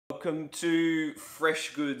Welcome to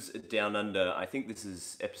Fresh Goods Down Under. I think this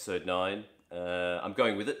is episode 9. I'm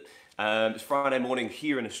going with it. It's Friday morning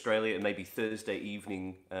here in Australia and maybe Thursday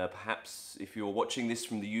evening, perhaps if you're watching this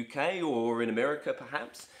from the UK or in America,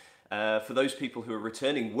 perhaps. For those people who are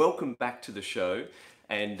returning, welcome back to the show.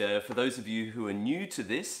 And for those of you who are new to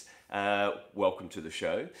this, welcome to the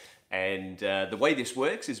show. And the way this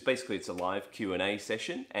works is basically it's a live Q&A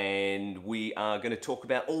session, and we are going to talk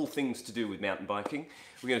about all things to do with mountain biking.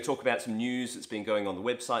 We're going to talk about some news that's been going on the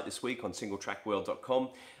website this week on singletrackworld.com.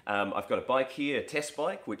 I've got a bike here, a test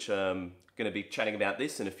bike, which I'm going to be chatting about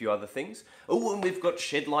this and a few other things. Oh, and we've got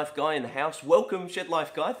Shed Life Guy in the house. Welcome, Shed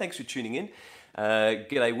Life Guy. Thanks for tuning in.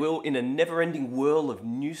 G'day, Will. In a never-ending whirl of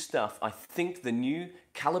new stuff, I think the new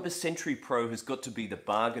Caliber Century Pro has got to be the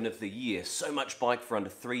bargain of the year. So much bike for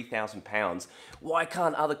under £3,000. Why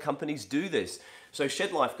can't other companies do this? So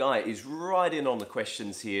Shed Life Guy is right in on the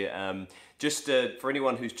questions here. Just for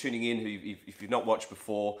anyone who's tuning in, if you've not watched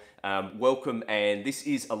before, welcome. And this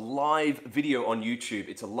is a live video on YouTube.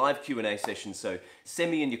 It's a live Q&A session, so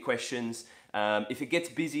send me in your questions. If it gets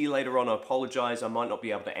busy later on, I apologize. I might not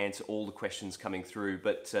be able to answer all the questions coming through,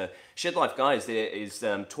 but Shed Life Guys there is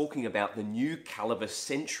talking about the new Caliber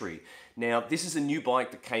Century. Now, this is a new bike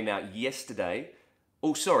that came out yesterday.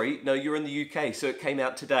 Oh, sorry, no, you're in the UK, so it came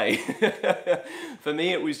out today. For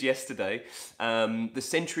me, it was yesterday. The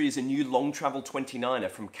Century is a new long travel 29er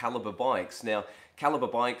from Caliber Bikes. Now, Caliber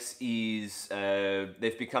Bikes is,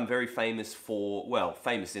 they've become very famous for, well,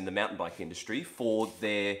 famous in the mountain bike industry for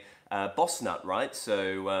their Boss Nut, right?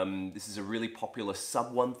 So this is a really popular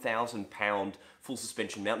sub 1,000 pound full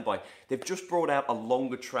suspension mountain bike. They've just brought out a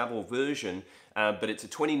longer travel version, but it's a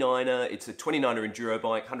 29er. It's a 29er enduro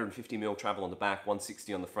bike, 150mm travel on the back,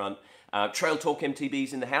 160 on the front. Trail Talk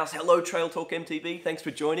MTB's in the house. Hello, Trail Talk MTB. Thanks for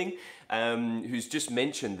joining. Who's just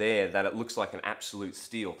mentioned there that it looks like an absolute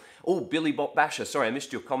steal. Oh, Billy Bot Basher. Sorry, I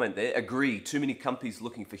missed your comment there. Agree. Too many companies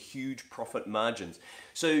looking for huge profit margins.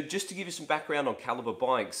 So just to give you some background on Caliber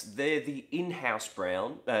Bikes, they're the in-house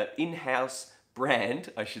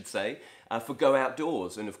brand, I should say, for Go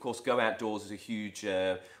Outdoors. And of course, Go Outdoors is a huge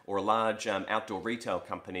or a large outdoor retail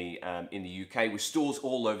company in the UK with stores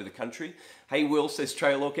all over the country. Hey, Will, says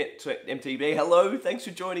Trail Talk MTB. Hello, thanks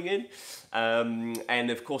for joining in.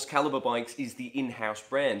 And of course, Caliber Bikes is the in-house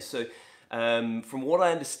brand. So from what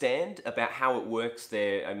I understand about how it works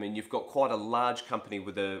there, I mean, you've got quite a large company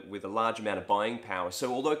with a large amount of buying power.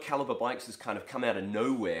 So although Caliber Bikes has kind of come out of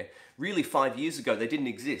nowhere, really 5 years ago they didn't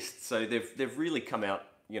exist. So they've really come out,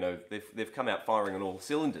 you know, they've come out firing on all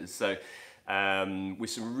cylinders. So with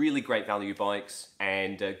some really great value bikes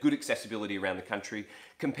and good accessibility around the country,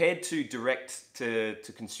 compared to direct to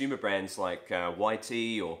consumer brands like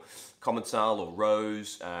YT or Commensal or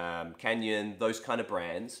Rose, Canyon, those kind of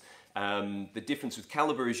brands. The difference with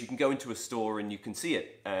Caliber is you can go into a store and you can see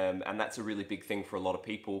it, and that's a really big thing for a lot of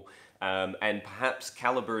people. And perhaps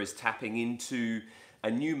Caliber is tapping into a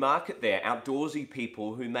new market there, outdoorsy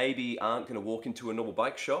people who maybe aren't going to walk into a normal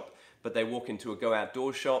bike shop, but they walk into a Go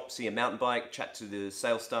Outdoors shop, see a mountain bike, chat to the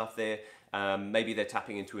sales staff there. Maybe they're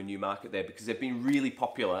tapping into a new market there because they've been really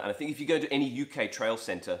popular. And I think if you go to any UK trail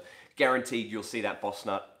centre, guaranteed you'll see that Boss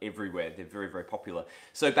Nut everywhere. They're very, very popular.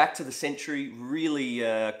 So back to the Century, really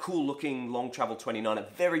cool looking long travel 29, a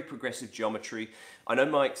very progressive geometry. I know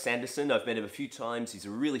Mike Sanderson, I've met him a few times. He's a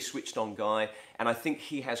really switched on guy. And I think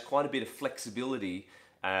he has quite a bit of flexibility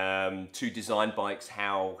to design bikes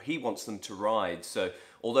how he wants them to ride. So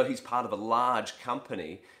although he's part of a large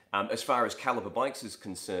company, as far as Caliber Bikes is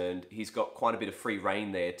concerned, he's got quite a bit of free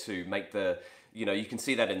rein there to make the, you know, you can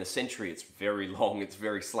see that in the Century. It's very long, it's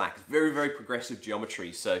very slack, very, very progressive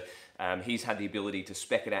geometry. So he's had the ability to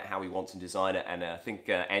spec it out how he wants and design it. And I think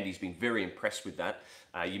Andy's been very impressed with that.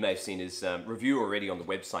 You may have seen his review already on the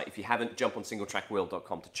website. If you haven't, jump on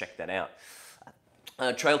singletrackworld.com to check that out.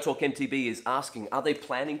 Trail Talk MTB is asking, are they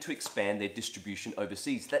planning to expand their distribution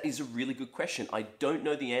overseas? That is a really good question. I don't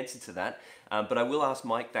know the answer to that, but I will ask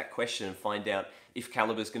Mike that question and find out if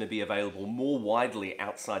Caliber is going to be available more widely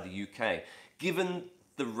outside the UK. Given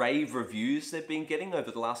the rave reviews they've been getting over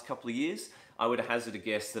the last couple of years, I would hazard a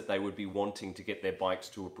guess that they would be wanting to get their bikes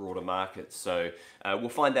to a broader market. So we'll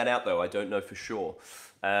find that out though, I don't know for sure.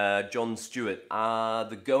 John Stewart, are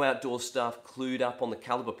the Go Outdoors staff clued up on the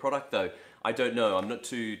Caliber product though? I don't know. I'm not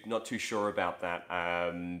too sure about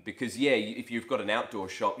that because yeah, if you've got an outdoor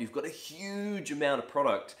shop, you've got a huge amount of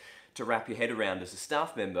product to wrap your head around as a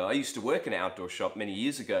staff member. I used to work in an outdoor shop many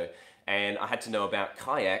years ago, and I had to know about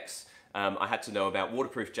kayaks. I had to know about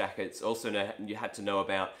waterproof jackets. Also, you had to know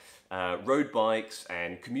about road bikes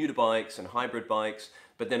and commuter bikes and hybrid bikes.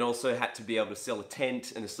 But then also had to be able to sell a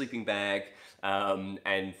tent and a sleeping bag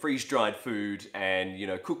and freeze-dried food,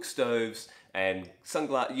 and cook stoves and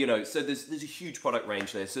sunglasses. So there's a huge product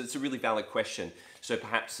range there. So it's a really valid question. So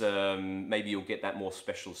perhaps maybe you'll get that more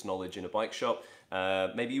specialist knowledge in a bike shop.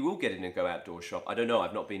 Maybe you will get it in a Go Outdoors shop. I don't know.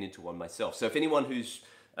 I've not been into one myself. So if anyone who's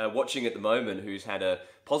watching at the moment who's had a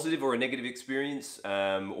positive or a negative experience,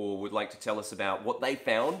 or would like to tell us about what they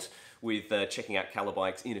found with checking out Caliber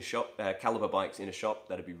bikes in a shop,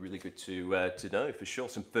 that'd be really good to know for sure.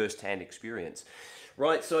 Some first-hand experience.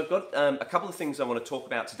 Right, so I've got a couple of things I want to talk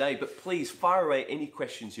about today, but please fire away any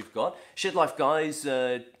questions you've got. Shed Life guys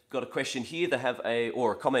got a question here. They have a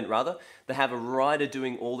comment rather. They have a rider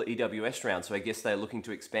doing all the EWS rounds, so I guess they're looking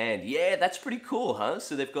to expand. Yeah, that's pretty cool, huh?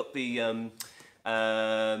 So they've got the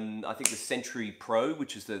I think the Century Pro,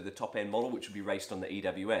 which is the top end model, which will be raced on the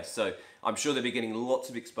EWS. So I'm sure they'll be getting lots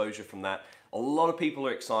of exposure from that. A lot of people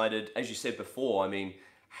are excited. As you said before, I mean,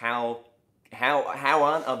 how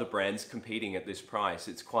aren't other brands competing at this price?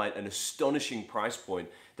 It's quite an astonishing price point.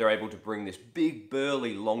 They're able to bring this big,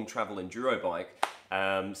 burly, long travel enduro bike.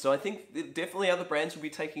 So I think definitely other brands will be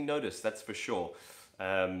taking notice, that's for sure.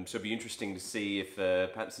 So it'll be interesting to see if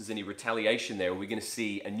perhaps there's any retaliation there. Are we going to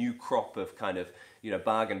see a new crop of kind of,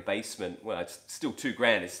 bargain basement? Well, it's still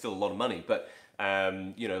 $2,000, it's still a lot of money, but,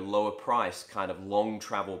 lower price kind of long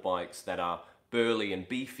travel bikes that are burly and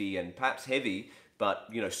beefy and perhaps heavy, but,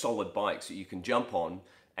 solid bikes that you can jump on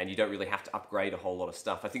and you don't really have to upgrade a whole lot of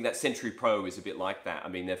stuff. I think that Century Pro is a bit like that. I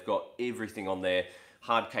mean, they've got everything on there.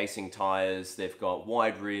 Hard casing tires, they've got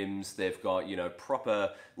wide rims, they've got, proper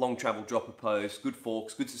long travel dropper posts, good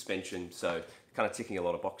forks, good suspension, so kind of ticking a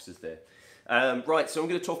lot of boxes there. Right, so I'm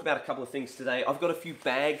going to talk about a couple of things today. I've got a few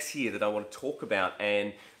bags here that I want to talk about,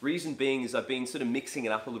 and reason being is I've been sort of mixing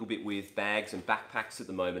it up a little bit with bags and backpacks at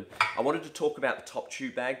the moment. I wanted to talk about the top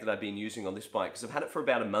tube bag that I've been using on this bike, because I've had it for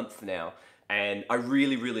about a month now, and I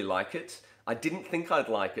really, really like it. I didn't think I'd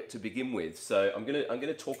like it to begin with, so I'm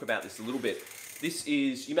gonna talk about this a little bit. This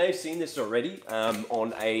is, you may have seen this already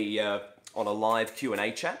on a live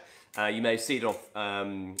Q&A chat. You may have seen it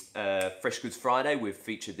on Fresh Goods Friday. We've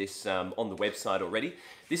featured this on the website already.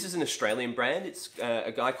 This is an Australian brand. It's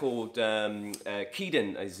a guy called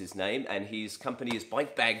Keaton is his name, and his company is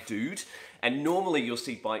Bike Bag Dude. And normally you'll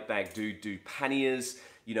see Bike Bag Dude do panniers,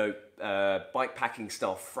 bike packing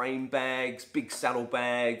style frame bags, big saddle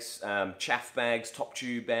bags, chaff bags, top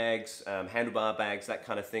tube bags, handlebar bags, that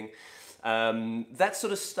kind of thing. That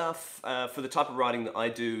sort of stuff for the type of riding that I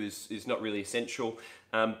do is not really essential,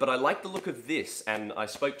 but I like the look of this, and I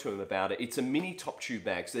spoke to him about it. It's a mini top tube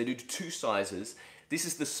bag, so they do two sizes. This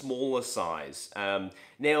is the smaller size.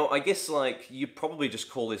 Now, I guess you probably just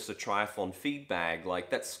call this a triathlon feed bag.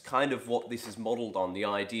 That's kind of what this is modeled on. The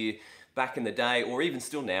idea back in the day, or even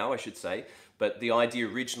still now, I should say, but the idea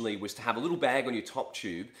originally was to have a little bag on your top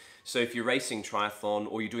tube. So if you're racing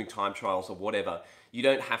triathlon or you're doing time trials or whatever, you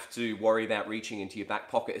don't have to worry about reaching into your back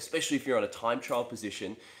pocket, especially if you're on a time trial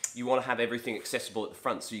position. You want to have everything accessible at the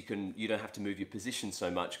front so you don't have to move your position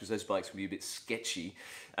so much, because those bikes can be a bit sketchy.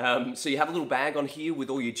 So you have a little bag on here with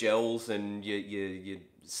all your gels and your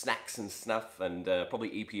snacks and stuff, and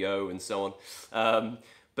probably EPO and so on.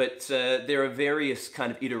 But there are various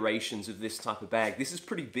kind of iterations of this type of bag. This is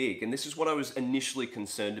pretty big, and this is what I was initially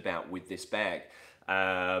concerned about with this bag.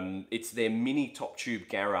 It's their mini top tube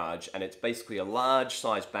garage, and it's basically a large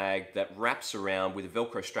size bag that wraps around with a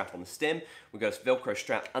Velcro strap on the stem. We've got a Velcro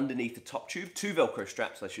strap underneath the top tube, two Velcro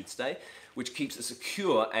straps I should say, which keeps it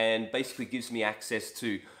secure and basically gives me access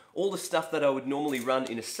to all the stuff that I would normally run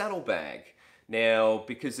in a saddle bag. Now,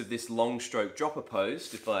 because of this long stroke dropper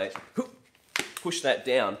post, if I push that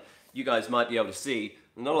down, you guys might be able to see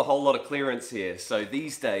not a whole lot of clearance here. So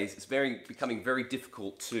these days, it's becoming very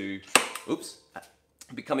difficult to,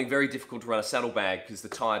 becoming very difficult to run a saddlebag because the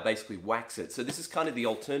tire basically whacks it. So this is kind of the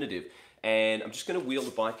alternative. And I'm just going to wheel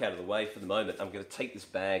the bike out of the way for the moment. I'm going to take this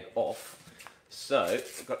bag off. So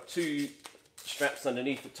I've got two straps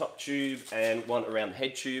underneath the top tube and one around the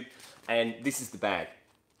head tube. And this is the bag.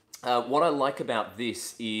 What I like about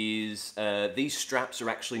this is these straps are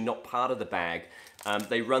actually not part of the bag.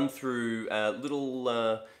 They run through a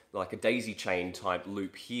little, like a daisy chain type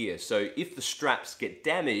loop here. So if the straps get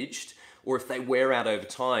damaged, or if they wear out over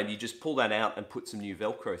time, you just pull that out and put some new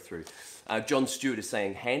Velcro through. John Stewart is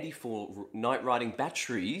saying, handy for night riding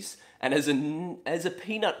batteries and as a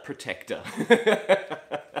peanut protector.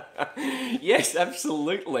 Yes,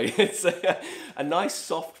 absolutely. It's a nice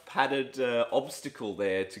soft padded obstacle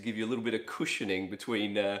there to give you a little bit of cushioning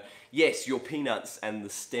between, yes, your peanuts and the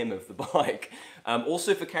stem of the bike.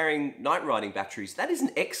 Also for carrying night riding batteries. That is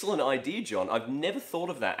an excellent idea, John. I've never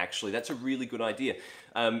thought of that actually. That's a really good idea.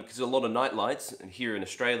 because a lot of night lights, and here in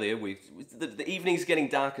Australia, the evening's getting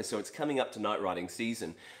darker, so it's coming up to night riding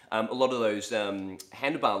season. A lot of those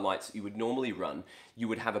handlebar lights that you would normally run, you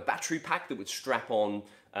would have a battery pack that would strap on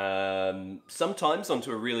sometimes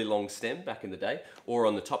onto a really long stem back in the day, or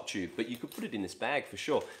on the top tube, but you could put it in this bag for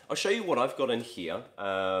sure. I'll show you what I've got in here,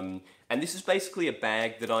 and this is basically a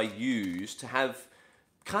bag that I use to have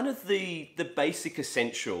kind of the basic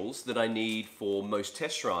essentials that I need for most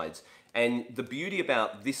test rides. And the beauty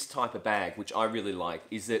about this type of bag, which I really like,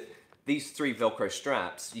 is that these 3 Velcro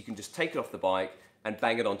straps, you can just take it off the bike and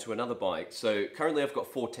bang it onto another bike. So currently I've got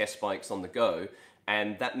 4 test bikes on the go,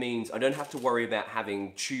 and that means I don't have to worry about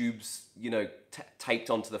having tubes, you know, taped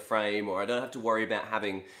onto the frame, or I don't have to worry about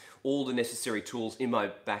having all the necessary tools in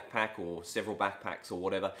my backpack or several backpacks or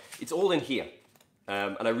whatever. It's all in here.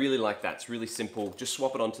 And I really like that. It's really simple. Just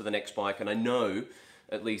swap it onto the next bike, and I know,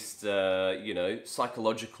 at least, you know,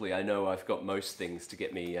 psychologically, I know I've got most things to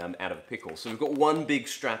get me out of a pickle. So we've got one big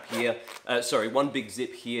strap here, one big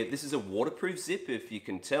zip here. This is a waterproof zip, if you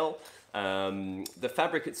can tell. The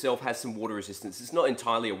fabric itself has some water resistance. It's not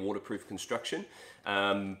entirely a waterproof construction,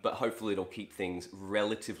 but hopefully it'll keep things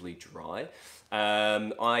relatively dry.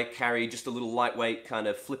 I carry just a little lightweight kind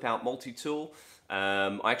of flip-out multi-tool.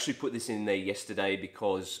 I actually put this in there yesterday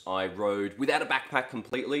because I rode without a backpack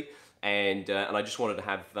completely, and I just wanted to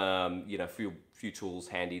have you know, a few tools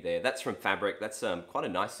handy there. That's from Fabric. That's quite a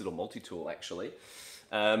nice little multi-tool actually.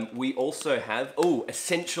 We also have,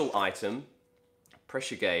 essential item,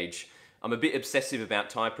 pressure gauge. I'm a bit obsessive about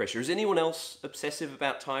tire pressure. Is anyone else obsessive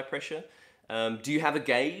about tire pressure? Do you have a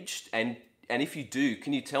gauge? And if you do,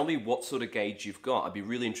 can you tell me what sort of gauge you've got? I'd be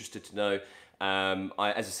really interested to know.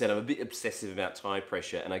 As I said, I'm a bit obsessive about tire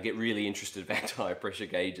pressure, and I get really interested about tire pressure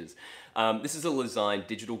gauges. This is a Lesign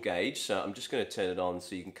digital gauge, so I'm just going to turn it on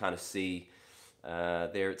so you can kind of see.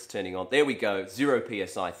 There, it's turning on. There we go, 0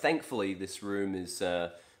 psi. Thankfully, this room is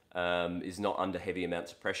not under heavy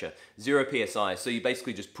amounts of pressure. 0 psi. So you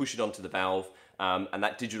basically just push it onto the valve, and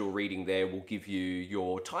that digital reading there will give you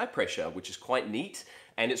your tire pressure, which is quite neat,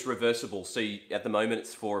 and it's reversible. So at the moment,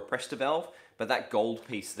 it's for a Presta valve, but that gold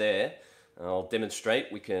piece there. I'll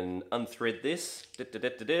demonstrate. We can unthread this,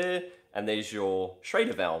 and there's your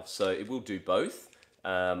Schrader valve. So it will do both.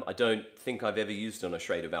 I don't think I've ever used it on a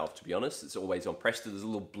Schrader valve, to be honest. It's always on Presta. There's a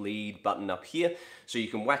little bleed button up here, so you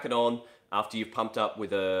can whack it on after you've pumped up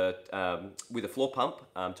with a floor pump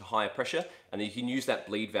to higher pressure, and then you can use that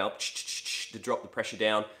bleed valve to drop the pressure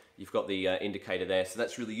down. You've got the indicator there, so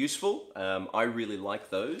that's really useful. I really like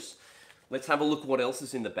those. Let's have a look at what else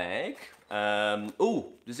is in the bag.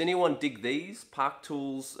 Does anyone dig these? Park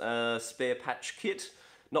Tools spare patch kit.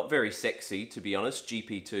 Not very sexy, to be honest,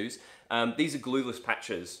 GP2s. These are glueless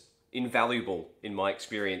patches. Invaluable, in my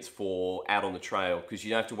experience, for out on the trail, because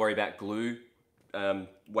you don't have to worry about glue,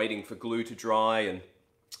 waiting for glue to dry,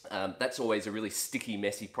 and that's always a really sticky,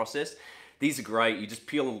 messy process. These are great. You just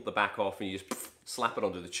peel the back off and you just slap it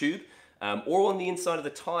onto the tube, or on the inside of the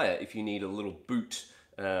tire if you need a little boot.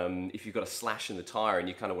 If you've got a slash in the tire and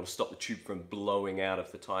you kind of want to stop the tube from blowing out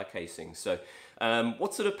of the tire casing. So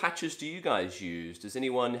what sort of patches do you guys use? Does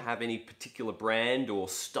anyone have any particular brand or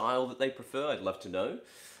style that they prefer? I'd love to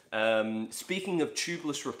know. Speaking of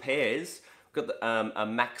tubeless repairs, I've got a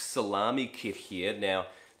Max Salami kit here. Now,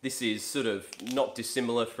 this is sort of not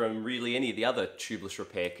dissimilar from really any of the other tubeless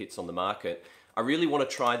repair kits on the market. I really want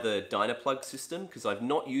to try the Dynaplug system because I've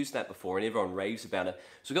not used that before and everyone raves about it.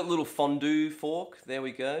 So we've got a little fondue fork. There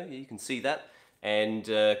we go. You can see that. And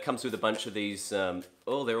comes with a bunch of these, they're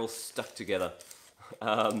all stuck together.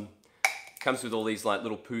 Comes with all these like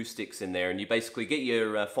little poo sticks in there, and you basically get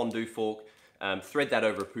your fondue fork, thread that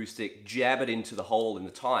over a poo stick, jab it into the hole in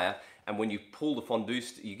the tire, and when you pull the fondue,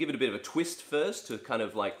 you give it a bit of a twist first to kind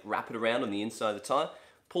of like wrap it around on the inside of the tire.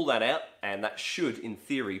 Pull that out, and that should, in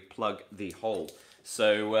theory, plug the hole.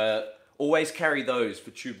 So always carry those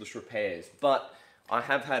for tubeless repairs. But I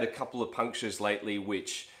have had a couple of punctures lately,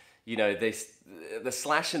 which, you know, the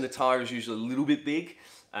slash in the tire is usually a little bit big.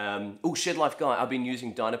 Shed Life Guy, I've been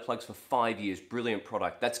using Dynaplugs for 5 years. Brilliant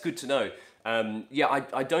product. That's good to know.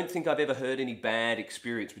 I don't think I've ever heard any bad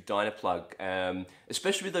experience with Dynaplug,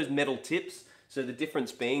 especially with those metal tips. So the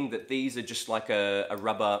difference being that these are just like a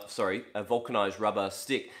vulcanized rubber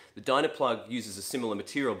stick. The Dynaplug uses a similar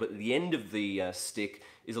material, but at the end of the stick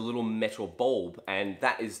is a little metal bulb, and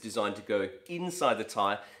that is designed to go inside the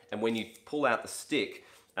tire, and when you pull out the stick,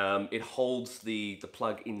 it holds the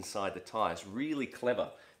plug inside the tire. It's really clever,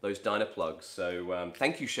 those Dynaplugs. So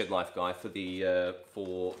thank you, Shed Life Guy, for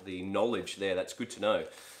the knowledge there. That's good to know.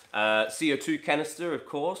 CO2 canister, of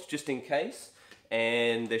course, just in case.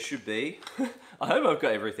 and there should be, I hope I've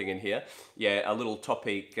got everything in here. Yeah, a little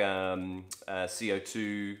Topic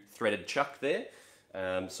CO2 threaded chuck there.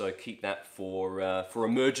 So I keep that for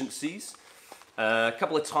emergencies. A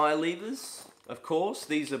couple of tire levers, of course.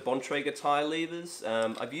 These are Bontrager tire levers.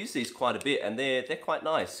 I've used these quite a bit, and they're quite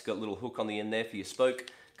nice. Got a little hook on the end there for your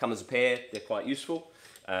spoke. Come as a pair. They're quite useful.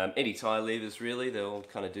 Any tire levers really, they'll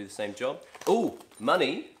kind of do the same job. Oh,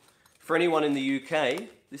 money. For anyone in the UK,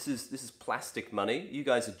 this is plastic money. You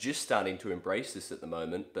guys are just starting to embrace this at the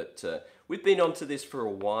moment, but we've been onto this for a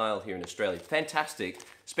while here in Australia. Fantastic,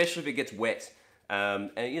 especially if it gets wet.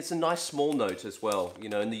 And it's a nice small note as well. You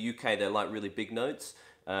know, in the UK, they're like really big notes.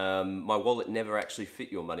 My wallet never actually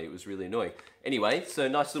fit your money. It was really annoying. Anyway, so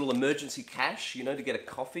nice little emergency cash, you know, to get a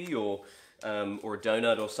coffee or a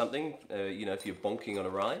donut or something, you know, if you're bonking on a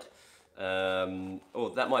ride. Or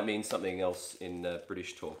that might mean something else in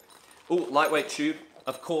British talk. Oh, lightweight tube,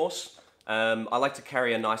 of course. I like to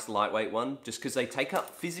carry a nice lightweight one just because they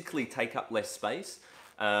physically take up less space.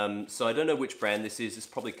 So I don't know which brand this is. This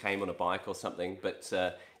probably came on a bike or something, but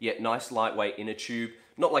yeah, nice lightweight inner tube.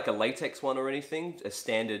 Not like a latex one or anything, a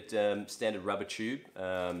standard rubber tube.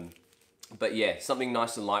 But yeah, something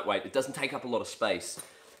nice and lightweight. It doesn't take up a lot of space,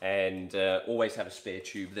 and always have a spare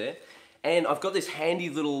tube there. And I've got this handy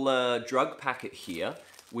little drug packet here,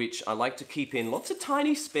 which I like to keep in lots of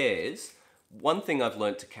tiny spares. One thing I've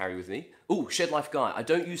learned to carry with me, oh, Shed Life Guy, I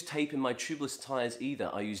don't use tape in my tubeless tires either.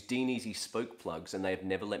 I use Dean Easy spoke plugs, and they have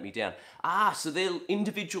never let me down. Ah, so they're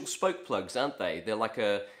individual spoke plugs, aren't they? They're like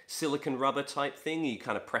a silicon rubber type thing. You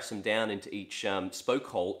kind of press them down into each spoke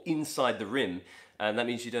hole inside the rim, and that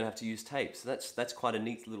means you don't have to use tape. So that's quite a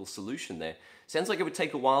neat little solution there. Sounds like it would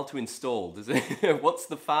take a while to install. Does it? What's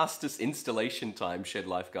the fastest installation time, Shed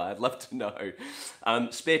Life Guy? I'd love to know.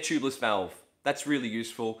 Spare tubeless valve. That's really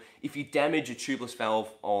useful. If you damage a tubeless valve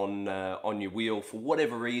on your wheel for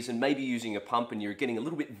whatever reason, maybe using a pump and you're getting a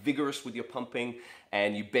little bit vigorous with your pumping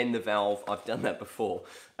and you bend the valve, I've done that before,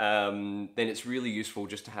 then it's really useful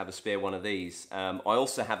just to have a spare one of these. I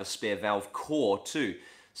also have a spare valve core too.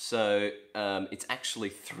 So it's actually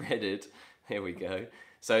threaded. There we go.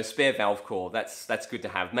 So spare valve core, that's good to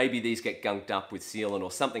have. Maybe these get gunked up with sealant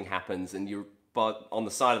or something happens and you're on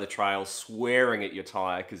the side of the trail swearing at your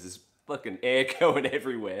tire because there's fucking air going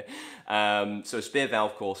everywhere. So a spare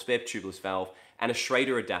valve core, spare tubeless valve, and a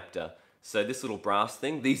Schrader adapter. So this little brass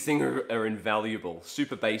thing, these things are invaluable,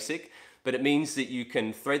 super basic, but it means that you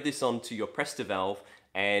can thread this onto your Presta valve,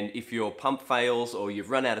 and if your pump fails or you've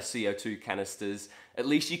run out of CO2 canisters, at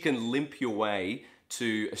least you can limp your way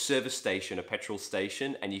to a service station, a petrol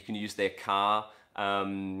station, and you can use their car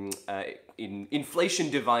inflation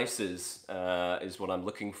devices is what I'm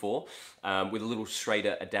looking for, with a little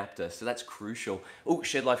Schrader adapter. So that's crucial. Oh,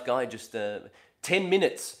 Shed Life Guy, just 10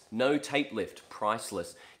 minutes, no tape lift,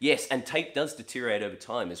 priceless. Yes, and tape does deteriorate over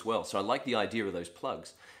time as well. So I like the idea of those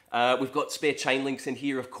plugs. We've got spare chain links in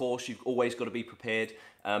here, of course. You've always got to be prepared.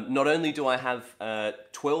 Not only do I have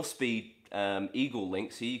 12-speed Eagle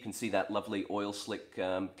links here, you can see that lovely oil slick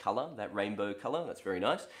color, that rainbow color, that's very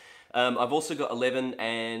nice. I've also got 11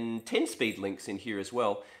 and 10-speed links in here as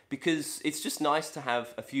well, because it's just nice to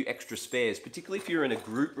have a few extra spares, particularly if you're in a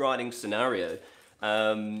group riding scenario.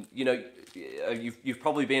 You know, you've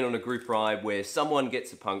probably been on a group ride where someone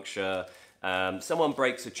gets a puncture, someone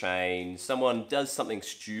breaks a chain, someone does something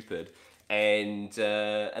stupid, and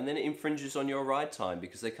then it infringes on your ride time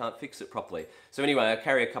because they can't fix it properly. So anyway, I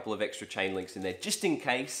carry a couple of extra chain links in there just in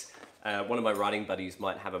case one of my riding buddies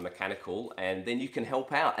might have a mechanical, and then you can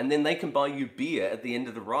help out, and then they can buy you beer at the end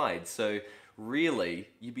of the ride. So really,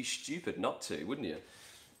 you'd be stupid not to, wouldn't you?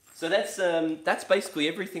 So that's basically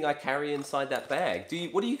everything I carry inside that bag.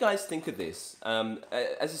 What do you guys think of this? As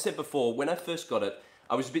I said before, when I first got it,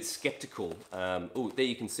 I was a bit skeptical. Oh, there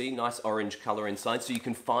you can see, nice orange color inside, so you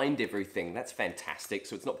can find everything. That's fantastic.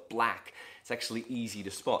 So it's not black. It's actually easy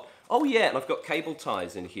to spot. Oh yeah, and I've got cable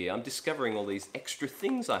ties in here. I'm discovering all these extra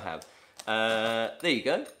things I have. There you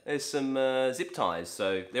go. There's some zip ties.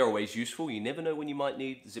 So they're always useful. You never know when you might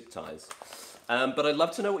need zip ties. But I'd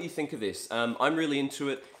love to know what you think of this. I'm really into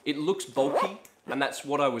it. It looks bulky, and that's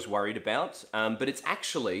what I was worried about. But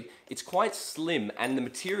it's quite slim, and the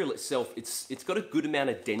material itself, it's got a good amount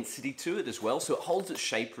of density to it as well. So it holds its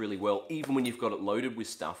shape really well, even when you've got it loaded with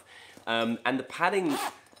stuff. And the padding,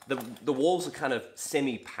 the walls are kind of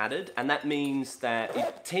semi-padded, and that means that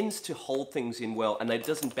it tends to hold things in well, and it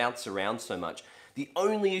doesn't bounce around so much. The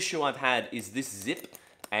only issue I've had is this zip,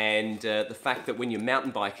 and the fact that when you're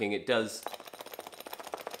mountain biking, it does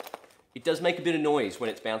make a bit of noise when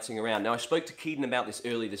it's bouncing around. Now, I spoke to Keaton about this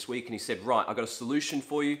earlier this week, and he said, right, I've got a solution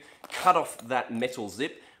for you. Cut off that metal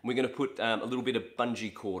zip. we're going to put a little bit of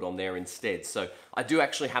bungee cord on there instead. So I do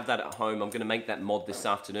actually have that at home. I'm going to make that mod this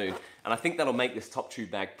afternoon, and I think that'll make this top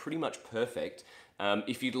tube bag pretty much perfect.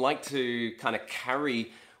 If you'd like to kind of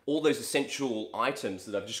carry all those essential items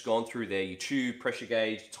that I've just gone through there, your tube, pressure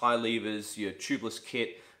gauge, tie levers, your tubeless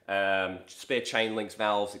kit, spare chain links,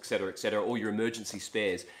 valves, etc., all your emergency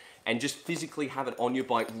spares, and just physically have it on your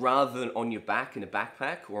bike rather than on your back in a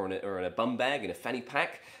backpack or in a bum bag, in a fanny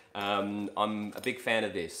pack. I'm a big fan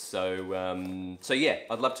of this. So yeah,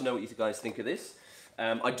 I'd love to know what you guys think of this.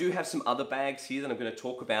 I do have some other bags here that I'm going to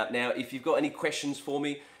talk about. Now, if you've got any questions for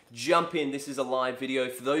me, jump in. This is a live video.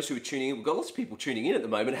 For those who are tuning in, we've got lots of people tuning in at the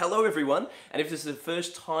moment. Hello, everyone. And if this is the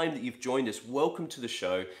first time that you've joined us, welcome to the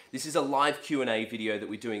show. This is a live Q&A video that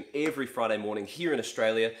we're doing every Friday morning here in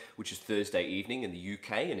Australia, which is Thursday evening in the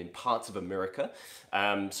UK and in parts of America.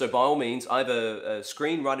 So by all means, I have a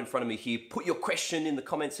screen right in front of me here. Put your question in the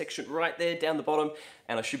comment section right there down the bottom,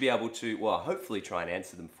 and I should be able to, well, hopefully try and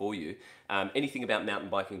answer them for you. Anything about mountain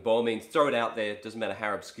biking, by all means, throw it out there. Doesn't matter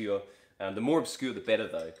how obscure. The more obscure, the better,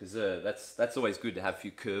 though, because that's always good to have a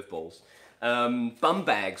few curveballs. Bum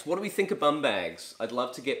bags. What do we think of bum bags? I'd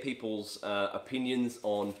love to get people's opinions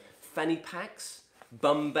on fanny packs,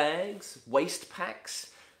 bum bags, waist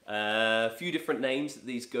packs, a few different names that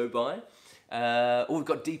these go by. Oh, we've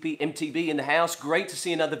got MTB in the house. Great to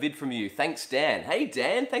see another vid from you. Thanks, Dan. Hey,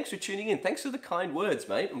 Dan, thanks for tuning in. Thanks for the kind words,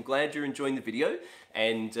 mate. I'm glad you're enjoying the video.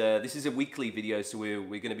 And this is a weekly video, so we're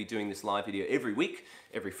going to be doing this live video every week,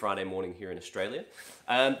 every Friday morning here in Australia.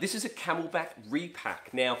 This is a Camelback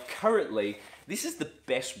repack. Now, currently, this is the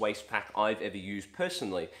best waist pack I've ever used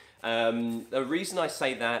personally. The reason I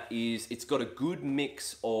say that is it's got a good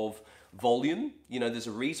mix of volume. You know, there's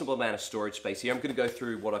a reasonable amount of storage space here. I'm going to go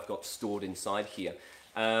through what I've got stored inside here.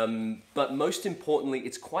 But most importantly,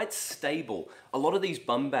 it's quite stable. A lot of these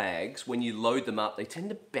bum bags, when you load them up, they tend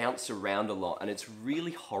to bounce around a lot, and it's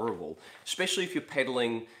really horrible, especially if you're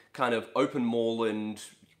pedaling kind of open moorland,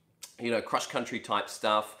 you know, cross country type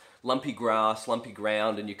stuff, lumpy grass, lumpy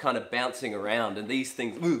ground, and you're kind of bouncing around, and these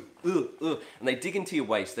things, and they dig into your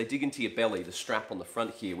waist, they dig into your belly, the strap on the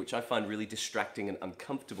front here, which I find really distracting and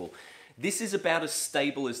uncomfortable. This is about as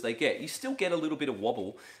stable as they get. You still get a little bit of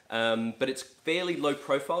wobble, but it's fairly low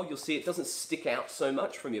profile. You'll see it doesn't stick out so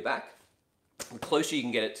much from your back. The closer you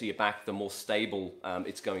can get it to your back, the more stable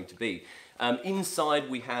it's going to be.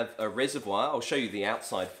 Inside we have a reservoir. I'll show you the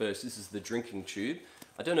outside first. This is the drinking tube.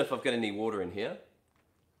 I don't know if I've got any water in here.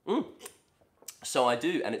 So I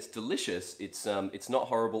do, and it's delicious. It's not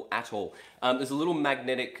horrible at all. There's a little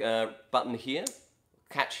magnetic button here.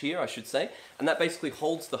 Catch here, I should say, and that basically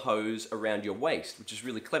holds the hose around your waist, which is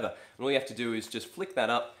really clever. And all you have to do is just flick that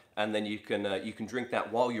up, and then you can drink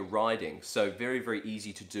that while you're riding. So very, very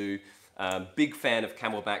easy to do. Big fan of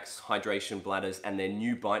Camelback's hydration bladders and their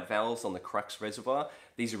new bite valves on the Crux reservoir.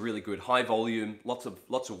 These are really good, high volume, lots of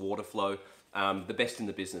water flow. The best in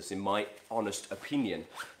the business, in my honest opinion.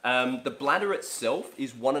 The bladder itself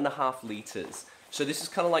is 1.5 liters. So this is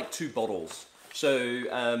kind of like 2 bottles. So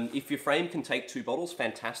if your frame can take 2 bottles,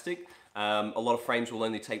 fantastic. A lot of frames will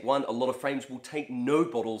only take 1. A lot of frames will take no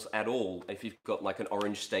bottles at all if you've got like an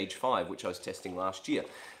orange stage 5, which I was testing last year.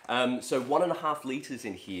 So 1.5 liters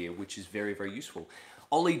in here, which is very, very useful.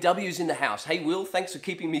 Ollie W's in the house. Hey Will, thanks for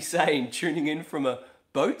keeping me sane, tuning in from a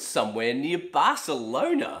boat somewhere near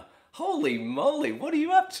Barcelona. Holy moly, what are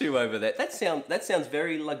you up to over there? That sounds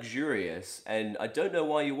very luxurious, and I don't know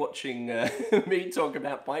why you're watching me talk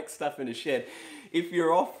about bike stuff in a shed. If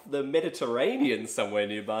you're off the Mediterranean somewhere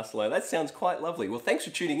near Barcelona, that sounds quite lovely. Well, thanks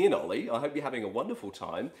for tuning in, Ollie. I hope you're having a wonderful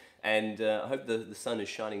time, and I hope the sun is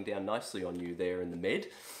shining down nicely on you there in the Med.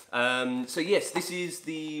 So yes, this is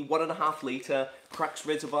the 1.5 litre Crux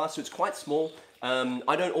reservoir, so it's quite small.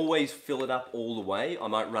 I don't always fill it up all the way. I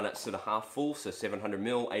might run it sort of half full, so 700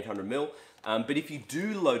 mil, 800 mil. But if you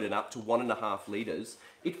do load it up to 1.5 litres,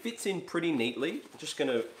 it fits in pretty neatly. I'm just going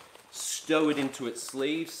to stow it into its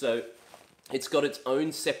sleeve. So it's got its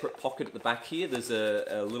own separate pocket at the back here. There's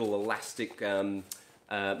a little elastic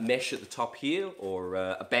mesh at the top here, or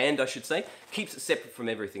a band I should say. Keeps it separate from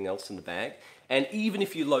everything else in the bag. And even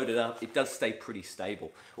if you load it up, it does stay pretty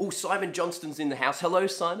stable. Oh, Simon Johnston's in the house. Hello,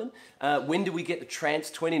 Simon. When do we get the Trance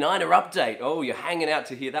 29er update? Oh, you're hanging out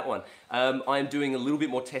to hear that one. I'm doing a little bit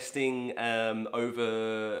more testing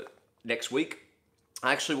over next week.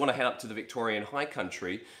 I actually want to head up to the Victorian High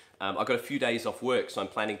Country. I've got a few days off work, so I'm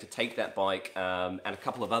planning to take that bike and a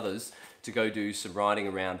couple of others to go do some riding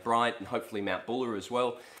around Bright and hopefully Mount Buller as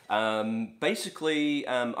well. Basically,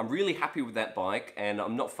 I'm really happy with that bike, and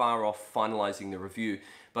I'm not far off finalizing the review,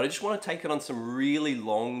 but I just want to take it on some really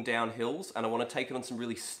long downhills, and I want to take it on some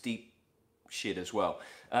really steep shit as well.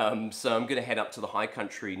 So I'm gonna head up to the high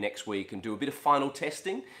country next week and do a bit of final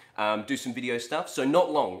testing, do some video stuff. So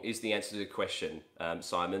not long is the answer to the question,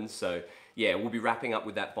 Simon. So yeah, we'll be wrapping up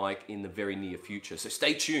with that bike in the very near future. So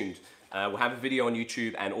stay tuned. We'll have a video on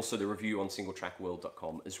YouTube and also the review on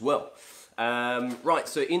singletrackworld.com as well. Right,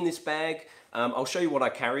 so in this bag, I'll show you what I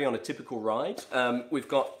carry on a typical ride. We've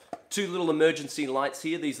got two little emergency lights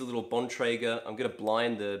here. These are little Bontrager. I'm gonna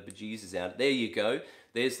blind the bejesus out. There you go.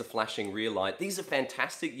 There's the flashing rear light. These are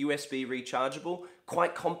fantastic, USB rechargeable,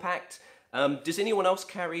 quite compact. Does anyone else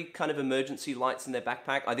carry kind of emergency lights in their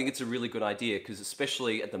backpack? I think it's a really good idea because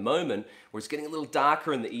especially at the moment where it's getting a little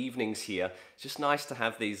darker in the evenings here, it's just nice to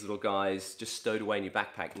have these little guys just stowed away in your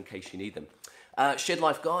backpack in case you need them. Shed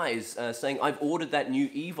Life Guys saying, I've ordered that new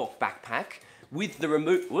Evoc backpack with the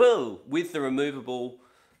removable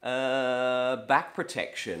back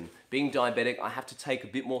protection. Being diabetic, I have to take a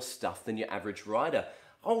bit more stuff than your average rider.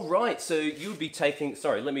 Oh, right, so you would be taking,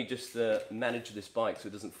 sorry, let me just manage this bike so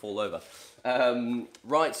it doesn't fall over.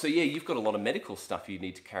 Right, so yeah, you've got a lot of medical stuff you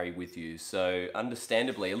need to carry with you. So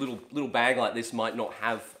understandably, a little bag like this might not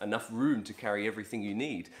have enough room to carry everything you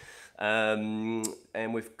need. And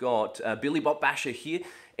we've got Billy Bot Basher here.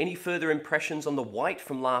 Any further impressions on the white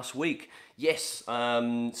from last week? Yes,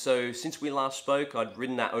 so since we last spoke, I'd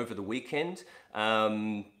ridden that over the weekend.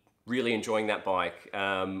 Really enjoying that bike.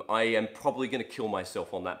 I am probably going to kill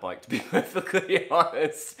myself on that bike, to be perfectly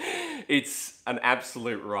honest. It's an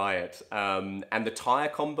absolute riot. And the tyre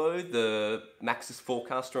combo, the Maxxis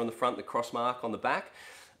Forecaster on the front, the Crossmark on the back,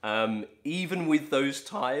 even with those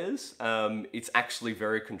tyres, it's actually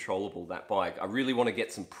very controllable, that bike. I really want to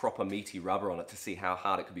get some proper meaty rubber on it to see how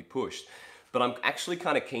hard it could be pushed. But I'm actually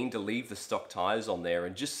kind of keen to leave the stock tyres on there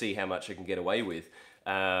and just see how much I can get away with.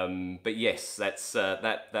 But yes, that's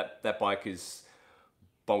that bike is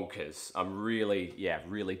bonkers. I'm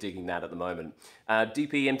really digging that at the moment.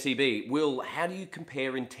 DPMTB, Will, how do you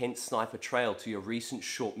compare Intense Sniper Trail to your recent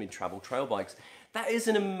short mid-travel trail bikes? That is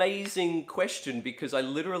an amazing question because I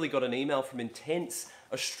literally got an email from Intense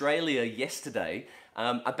Australia yesterday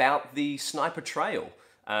about the Sniper Trail.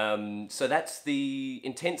 So that's the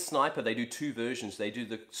Intense Sniper. They do two versions. They do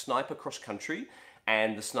the Sniper Cross Country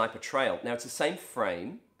and the Sniper Trail. Now it's the same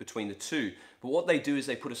frame between the two, but what they do is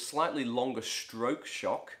they put a slightly longer stroke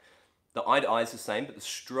shock. The eye-to-eye is the same, but the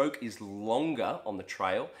stroke is longer on the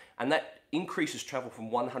trail, and that increases travel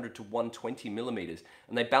from 100 to 120 millimeters.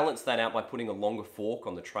 And they balance that out by putting a longer fork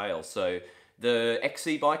on the trail. So the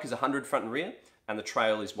XC bike is 100 front and rear, and the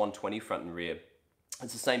trail is 120 front and rear.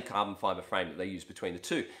 It's the same carbon fiber frame that they use between the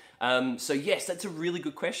two. So yes, that's a really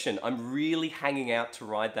good question. I'm really hanging out to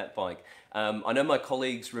ride that bike. I know my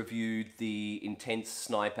colleagues reviewed the Intense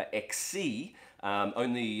Sniper XC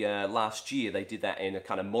only last year. They did that in a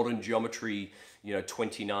kind of modern geometry,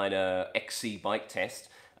 29er XC bike test.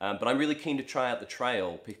 But I'm really keen to try out the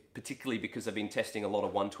trail, particularly because I've been testing a lot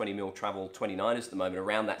of 120mm travel 29ers at the moment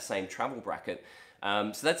around that same travel bracket.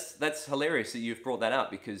 So that's hilarious that you've brought that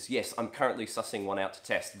up because yes, I'm currently sussing one out to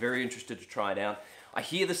test. Very interested to try it out. I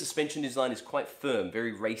hear the suspension design is quite firm,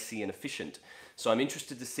 very racy and efficient. So I'm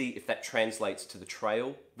interested to see if that translates to the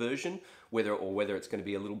trail version, whether it's going to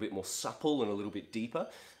be a little bit more supple and a little bit deeper.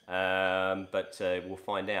 But we'll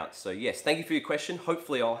find out. So yes, thank you for your question.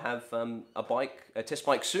 Hopefully I'll have a test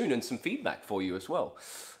bike soon and some feedback for you as well.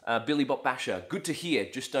 Billy Bot Basher, good to hear,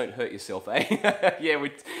 just don't hurt yourself, eh? Yeah,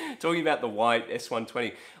 we're talking about the white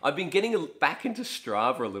S120. I've been getting back into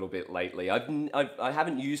Strava a little bit lately. I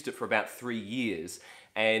haven't used it for about 3 years.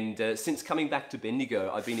 And since coming back to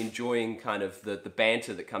Bendigo, I've been enjoying kind of the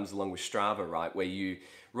banter that comes along with Strava, right? Where you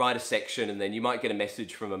write a section and then you might get a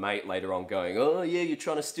message from a mate later on going, oh yeah, you're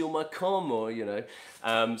trying to steal my comm,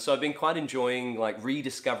 or So I've been quite enjoying like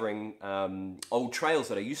rediscovering old trails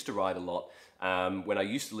that I used to ride a lot when I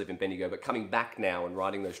used to live in Bendigo, but coming back now and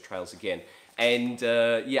riding those trails again. And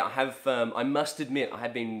yeah, I must admit, I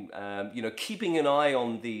have been keeping an eye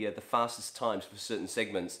on the fastest times for certain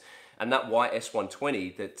segments. And that white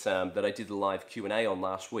S120 that I did the live Q&A on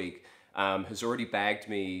last week has already bagged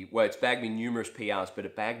me, well, it's bagged me numerous PRs, but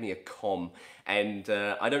it bagged me a comm. And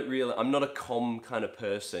I'm not a comm kind of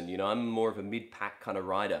person, I'm more of a mid-pack kind of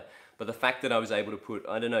rider. But the fact that I was able to put,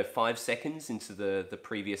 5 seconds into the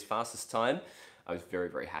previous fastest time, I was very,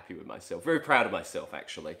 very happy with myself. Very proud of myself,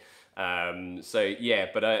 actually. So yeah,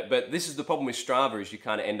 but this is the problem with Strava, is you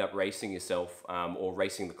kind of end up racing yourself or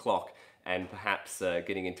racing the clock, and perhaps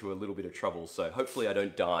getting into a little bit of trouble. So hopefully I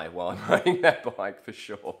don't die while I'm riding that bike for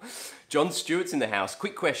sure. John Stewart's in the house.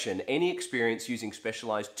 Quick question. Any experience using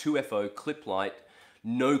specialized 2FO clip light,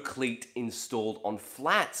 no cleat installed on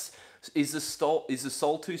flats? Is the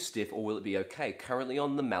sole too stiff, or will it be okay? Currently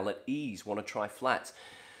on the Mallet Ease. Want to try flats?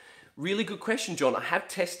 Really good question, John. I have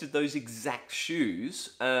tested those exact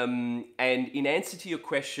shoes, and in answer to your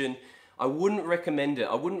question, I wouldn't recommend it.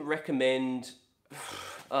 I wouldn't recommend.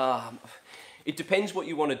 It depends what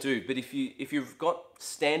you want to do, but if you've got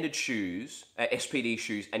standard shoes, SPD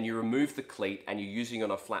shoes, and you remove the cleat and you're using it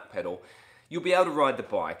on a flat pedal, you'll be able to ride the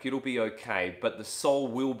bike. It'll be okay, but the sole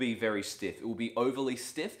will be very stiff. It will be overly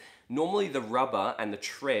stiff. Normally the rubber and the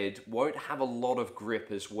tread won't have a lot of grip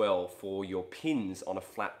as well for your pins on a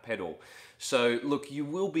flat pedal. So look, you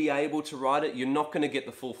will be able to ride it. You're not going to get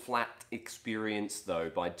the full flat experience though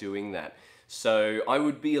by doing that. So I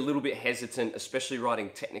would be a little bit hesitant, especially riding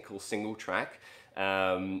technical single track,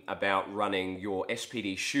 about running your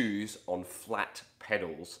SPD shoes on flat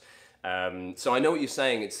pedals. So I know what you're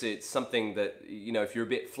saying. It's something that, you know, if you're a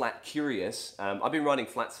bit flat curious, I've been riding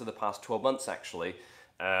flats for the past 12 months actually,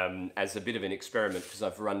 as a bit of an experiment, because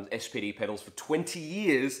I've run SPD pedals for 20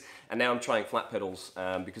 years and now I'm trying flat pedals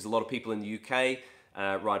because a lot of people in the UK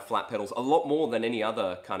ride flat pedals a lot more than any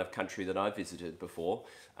other kind of country that I've visited before,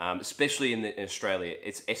 especially in Australia.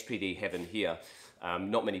 It's SPD heaven here.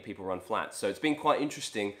 Not many people run flats, so it's been quite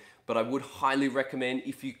interesting, but I would highly recommend,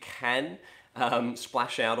 if you can,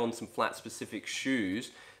 splash out on some flat specific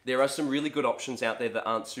shoes. There are some really good options out there that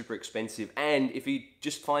aren't super expensive, and if you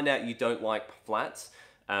just find out you don't like flats,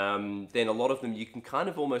 then a lot of them you can kind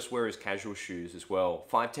of almost wear as casual shoes as well.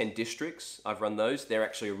 510 Districts, I've run those. They're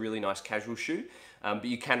actually a really nice casual shoe, but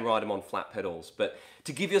you can ride them on flat pedals. But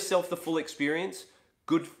to give yourself the full experience,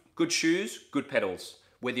 good shoes, good pedals.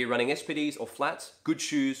 Whether you're running SPDs or flats, good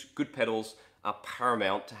shoes, good pedals are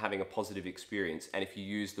paramount to having a positive experience. And if you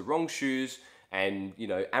use the wrong shoes and, you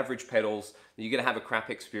know, average pedals, you're gonna have a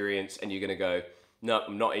crap experience and you're gonna go, no,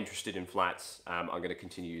 I'm not interested in flats. I'm going to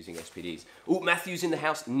continue using SPDs. Oh, Matthew's in the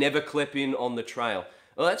house. Never clip in on the trail.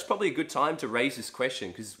 Well, that's probably a good time to raise this question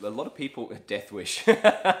because a lot of people... Death wish. You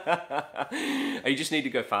just need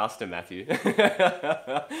to go faster, Matthew.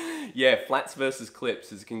 Yeah, flats versus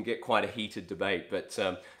clips can get quite a heated debate. But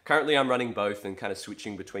currently I'm running both and kind of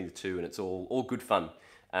switching between the two, and it's all good fun.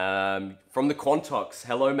 From the Quantox.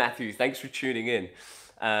 Hello, Matthew. Thanks for tuning in.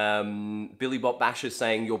 Billy Bot Basher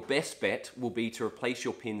saying your best bet will be to replace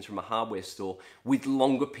your pins from a hardware store with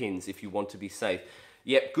longer pins if you want to be safe.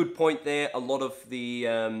 Yep, good point there. A lot of the,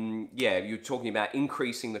 yeah, you're talking about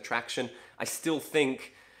increasing the traction. I still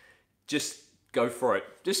think just go for it.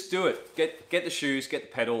 Just do it. Get the shoes, get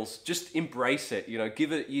the pedals, just embrace it. You know,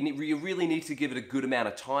 give it, you really need to give it a good amount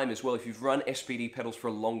of time as well. If you've run SPD pedals for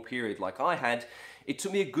a long period like I had, it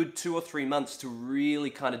took me a good 2 or 3 months to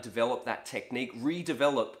really kind of develop that technique,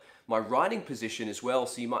 redevelop my riding position as well.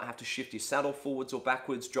 So you might have to shift your saddle forwards or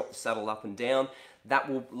backwards, drop the saddle up and down. That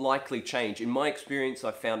will likely change. In my experience,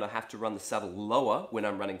 I found I have to run the saddle lower when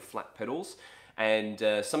I'm running flat pedals. And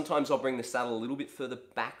sometimes I'll bring the saddle a little bit further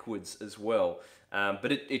backwards as well.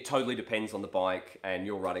 But it totally depends on the bike and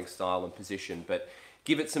your riding style and position. But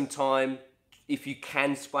give it some time. If you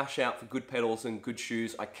can splash out for good pedals and good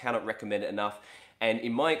shoes, I cannot recommend it enough. And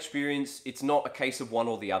in my experience, it's not a case of one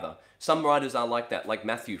or the other. Some riders are like that, like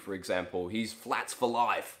Matthew, for example. He's flats for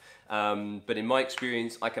life. But in my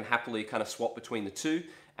experience, I can happily kind of swap between the two,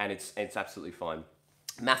 and it's absolutely fine.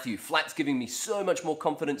 Matthew, flats giving me so much more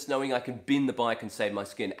confidence knowing I can bin the bike and save my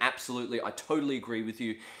skin. Absolutely, I totally agree with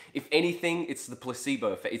you. If anything, it's the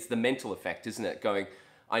placebo effect. It's the mental effect, isn't it? Going,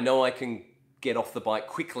 I know I can get off the bike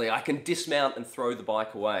quickly. I can dismount and throw the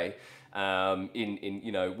bike away.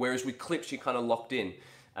 You know, whereas with clips, you're kind of locked in.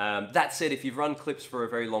 That said, if you've run clips for a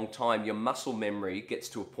very long time, your muscle memory gets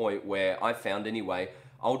to a point where I found anyway,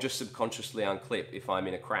 I'll just subconsciously unclip if I'm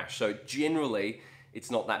in a crash. So generally,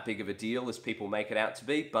 it's not that big of a deal as people make it out to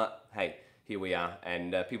be, but hey, here we are.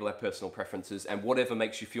 And people have personal preferences, and whatever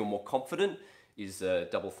makes you feel more confident is a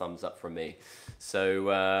double thumbs up from me.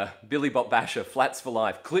 So Billy Bot Basher, flats for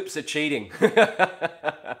life. Clips are cheating.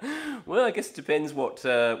 Well, I guess it depends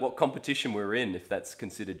what competition we're in, if that's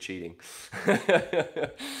considered cheating.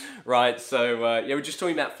 Right, so yeah, we're just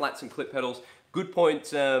talking about flats and clip pedals. Good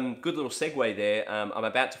point, good little segue there. I'm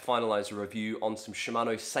about to finalize a review on some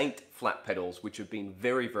Shimano Saint flat pedals, which have been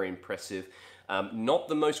very, very impressive. Not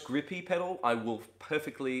the most grippy pedal, I will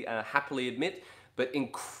perfectly happily admit, but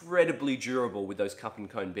incredibly durable with those cup and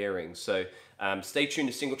cone bearings. So stay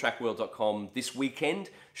tuned to singletrackworld.com this weekend.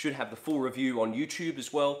 Should have the full review on YouTube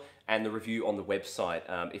as well, and the review on the website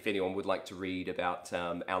if anyone would like to read about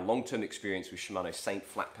our long-term experience with Shimano Saint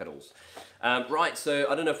flat pedals. Right, so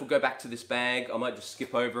I don't know if we'll go back to this bag. I might just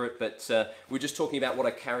skip over it, but we're just talking about what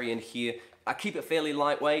I carry in here. I keep it fairly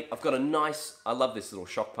lightweight. I've got a nice, I love this little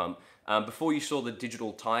shock pump. Before you saw the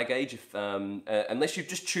digital tire gauge, unless you've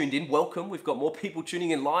just tuned in, welcome. We've got more people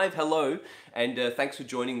tuning in live. Hello, and thanks for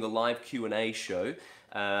joining the live Q&A show.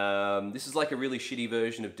 This is like a really shitty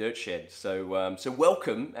version of Dirt Shed, so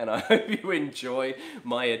welcome, and I hope you enjoy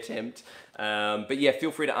my attempt. But yeah,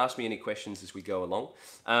 feel free to ask me any questions as we go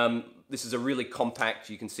along. This is a really compact,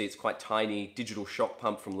 you can see it's quite tiny, digital shock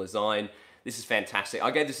pump from Lezyne. This is fantastic. I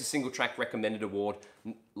gave this a Singletrack recommended award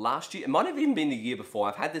last year. It might have even been the year before.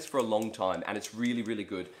 I've had this for a long time, and it's really, really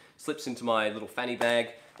good. Slips into my little fanny bag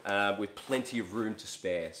with plenty of room to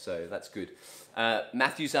spare, so that's good.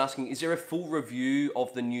 Matthew's asking, is there a full review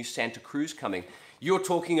of the new Santa Cruz coming? You're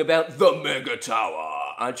talking about the Mega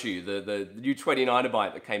Tower, aren't you? The new 29er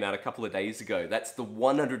bike that came out a couple of days ago. That's the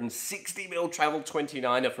 160mm travel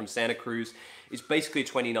 29er from Santa Cruz. It's basically a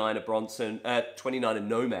 29er Bronson, 29er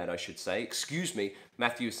Nomad, I should say. Excuse me.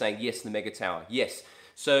 Matthew is saying, yes, the Mega Tower. Yes.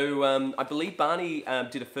 So I believe Barney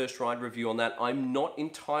did a first ride review on that. I'm not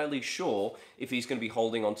entirely sure if he's going to be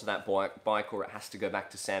holding onto that bike or it has to go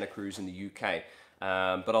back to Santa Cruz in the UK.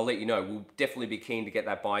 But I'll let you know. We'll definitely be keen to get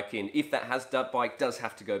that bike in. If that bike does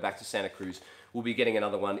have to go back to Santa Cruz, we'll be getting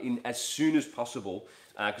another one in as soon as possible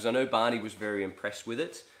because I know Barney was very impressed with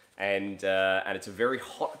it. And it's a very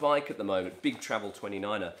hot bike at the moment, big travel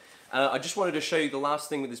 29er. I just wanted to show you the last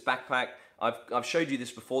thing with this backpack. I've showed you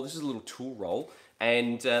this before. This is a little tool roll.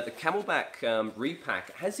 And the Camelback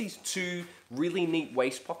repack has these two really neat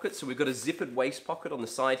waist pockets. So we've got a zippered waist pocket on the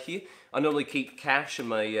side here. I normally keep cash and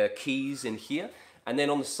my keys in here. And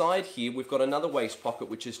then on the side here, we've got another waist pocket,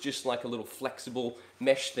 which is just like a little flexible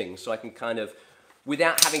mesh thing. So I can kind of,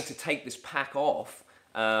 without having to take this pack off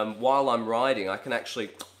while I'm riding, I can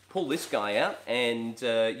actually pull this guy out. And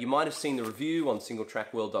you might have seen the review on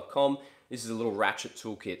singletrackworld.com. This is a little ratchet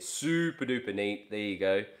toolkit, super duper neat. There you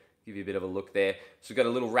go. Give you a bit of a look there. So we've got a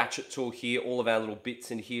little ratchet tool here, all of our little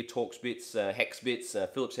bits in here, Torx bits, hex bits,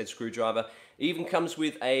 Phillips head screwdriver. It even comes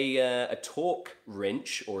with a torque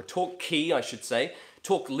wrench, or a torque key, I should say.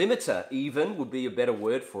 Torque limiter even would be a better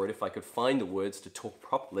word for it if I could find the words to talk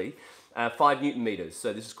properly. 5 Newton meters,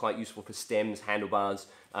 so this is quite useful for stems, handlebars,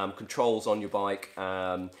 controls on your bike,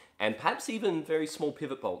 and perhaps even very small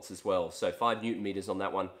pivot bolts as well. So 5 Newton meters on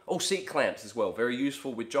that one. Oh, seat clamps as well. Very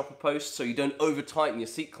useful with jopper posts, so you don't over tighten your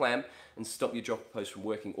seat clamp and stop your jopper post from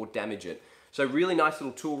working or damage it. So really nice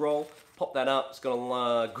little tool roll. Pop that up. It's got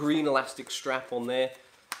a green elastic strap on there,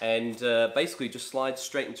 and basically just slides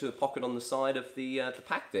straight into the pocket on the side of the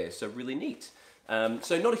pack there. So really neat.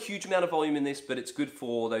 So not a huge amount of volume in this, but it's good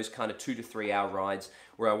for those kind of 2 to 3 hour rides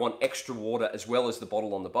where I want extra water as well as the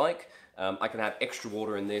bottle on the bike. I can have extra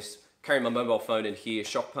water in this, carry my mobile phone in here,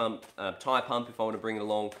 shock pump, tire pump if I want to bring it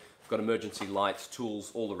along. I've got emergency lights,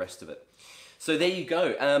 tools, all the rest of it. So there you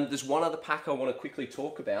go. There's one other pack I want to quickly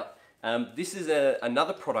talk about. This is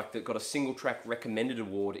another product that got a Singletrack recommended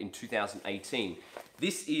award in 2018.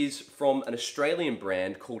 This is from an Australian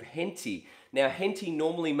brand called Henty. Now, Henty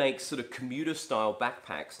normally makes sort of commuter style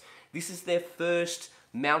backpacks. This is their first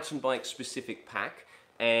mountain bike specific pack,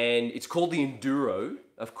 and it's called the Enduro.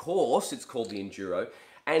 Of course, it's called the Enduro.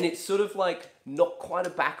 And it's sort of like not quite a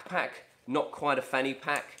backpack, not quite a fanny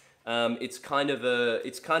pack. It's kind of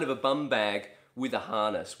a bum bag with a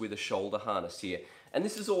harness, with a shoulder harness here. And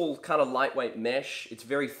this is all kind of lightweight mesh. It's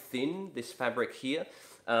very thin, this fabric here.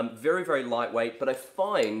 Very, very lightweight, but I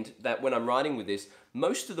find that when I'm riding with this,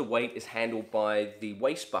 most of the weight is handled by the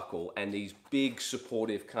waist buckle and these big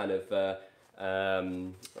supportive kind of, I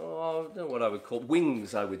don't know what I would call,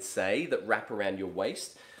 wings, I would say, that wrap around your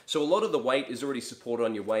waist. So a lot of the weight is already supported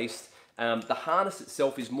on your waist. The harness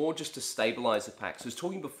itself is more just to stabilize the pack. So I was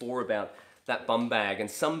talking before about that bum bag, and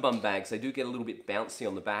some bum bags, they do get a little bit bouncy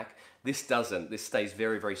on the back. This doesn't. This stays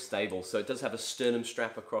very, very stable. So it does have a sternum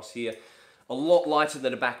strap across here. A lot lighter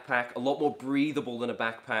than a backpack, a lot more breathable than a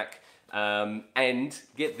backpack. And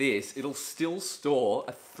get this, it'll still store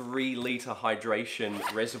a 3-litre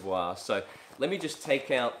hydration reservoir. So let me just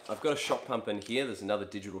take out, I've got a shock pump in here. There's another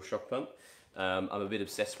digital shock pump. I'm a bit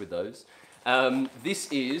obsessed with those.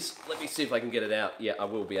 This is, let me see if I can get it out. Yeah, I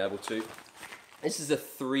will be able to. This is a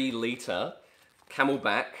 3-litre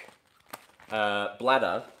Camelback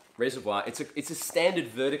bladder reservoir. It's a standard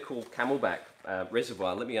vertical Camelback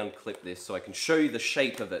reservoir. Let me unclip this so I can show you the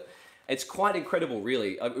shape of it. It's quite incredible,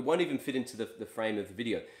 really. It won't even fit into the frame of the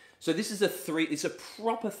video. So this is it's a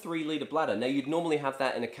proper 3-litre bladder. Now you'd normally have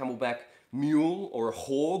that in a Camelback Mule or a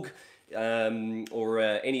Hog or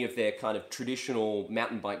any of their kind of traditional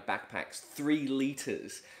mountain bike backpacks. 3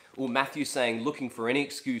 litres. Well, Matthew's saying, looking for any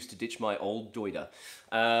excuse to ditch my old Doida.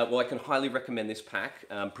 Well, I can highly recommend this pack,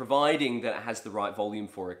 providing that it has the right volume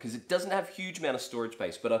for it, because it doesn't have a huge amount of storage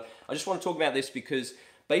space. But I just want to talk about this because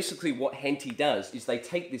basically what Henty does is they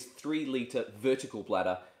take this 3-litre vertical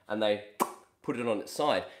bladder and they put it on its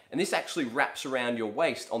side. And this actually wraps around your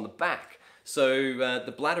waist on the back. So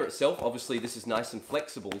the bladder itself, obviously this is nice and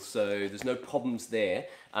flexible, so there's no problems there.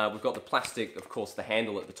 We've got the plastic, of course, the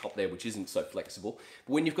handle at the top there, which isn't so flexible.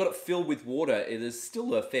 But when you've got it filled with water, there's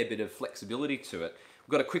still a fair bit of flexibility to it.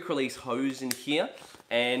 We've got a quick release hose in here,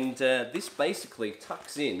 and this basically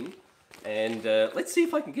tucks in, and let's see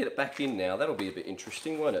if I can get it back in now. That'll be a bit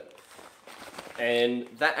interesting, won't it? And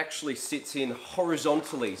that actually sits in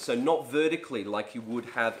horizontally, so not vertically like you would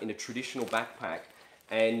have in a traditional backpack.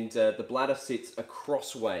 And the bladder sits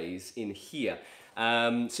acrossways in here.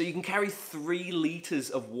 So you can carry 3 litres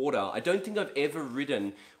of water. I don't think I've ever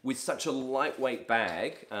ridden with such a lightweight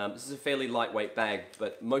bag. This is a fairly lightweight bag,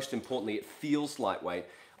 but most importantly, it feels lightweight.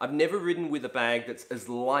 I've never ridden with a bag that's as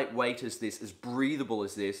lightweight as this, as breathable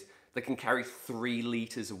as this, that can carry 3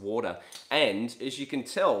 litres of water. And as you can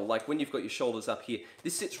tell, like when you've got your shoulders up here,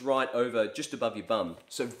 this sits right over, just above your bum.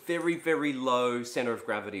 So very, very low centre of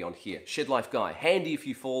gravity on here. Shed Life Guy, handy if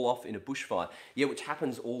you fall off in a bushfire. Yeah, which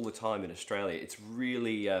happens all the time in Australia. It's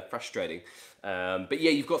really frustrating. But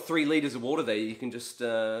yeah, you've got 3 litres of water there. You can just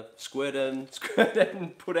squirt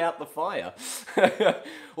and put out the fire.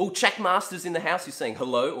 Oh, Chackmaster's in the house. He's saying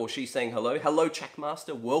hello, or she's saying hello. Hello,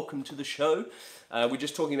 Chackmaster. Welcome to the show. We're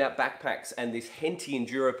just talking about backpacks and this Henty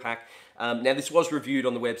Enduro pack. Now, this was reviewed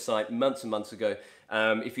on the website months and months ago.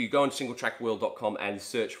 If you go on singletrackworld.com and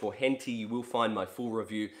search for Henty, you will find my full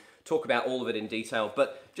review. Talk about all of it in detail,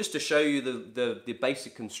 but just to show you the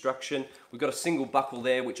basic construction, we've got a single buckle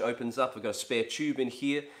there which opens up. We've got a spare tube in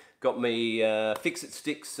here. Got me Fix-It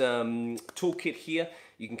Sticks toolkit here.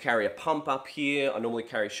 You can carry a pump up here. I normally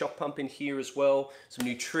carry a shock pump in here as well. Some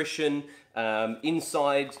nutrition.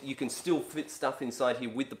 Inside, you can still fit stuff inside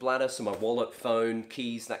here with the bladder. So my wallet, phone,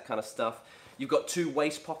 keys, that kind of stuff. You've got 2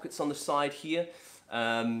 waist pockets on the side here.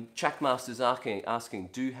 Chackmaster's asking,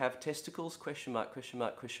 do you have testicles? Question mark, question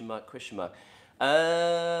mark, question mark, question mark.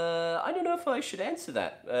 I don't know if I should answer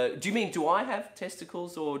that. Do you mean, do I have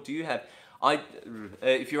testicles, or do you have...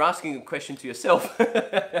 if you're asking a question to yourself,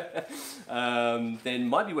 then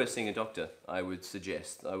might be worth seeing a doctor, I would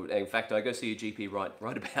suggest. In fact, I go see a GP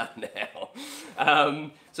right about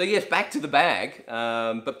now. So yes, back to the bag,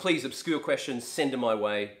 but please, obscure questions, send them my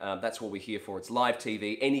way. That's what we're here for. It's live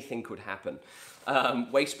TV, anything could happen.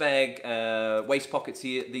 Waist bag, waist pockets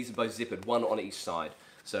here, these are both zippered, 1 on each side.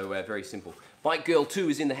 So very simple. Bike Girl 2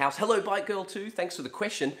 is in the house. Hello, Bike Girl 2. Thanks for the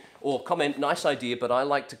question or comment. Nice idea, but I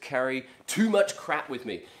like to carry too much crap with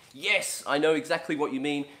me. Yes, I know exactly what you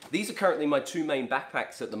mean. These are currently my 2 main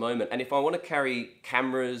backpacks at the moment. And if I want to carry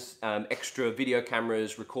cameras, extra video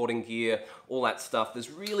cameras, recording gear, all that stuff,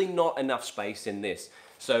 there's really not enough space in this.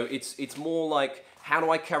 So it's more like, how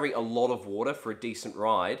do I carry a lot of water for a decent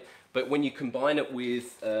ride? But when you combine it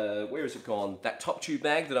with, where has it gone? That top tube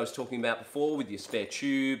bag that I was talking about before with your spare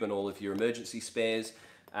tube and all of your emergency spares,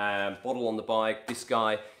 bottle on the bike, this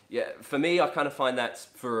guy. Yeah, for me, I kind of find that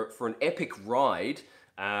for an epic ride,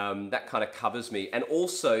 that kind of covers me. And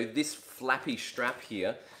also this flappy strap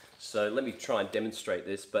here. So let me try and demonstrate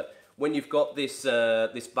this. But when you've got this,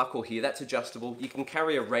 this buckle here, that's adjustable. You can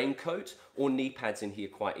carry a raincoat or knee pads in here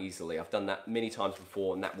quite easily. I've done that many times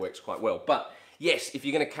before and that works quite well. But yes, if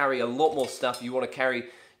you're going to carry a lot more stuff, you want to carry,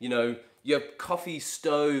 you know, your coffee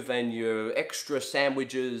stove and your extra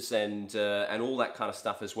sandwiches and all that kind of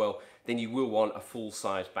stuff as well, then you will want a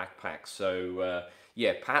full-size backpack. So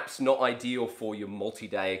yeah, perhaps not ideal for your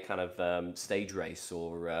multi-day kind of stage race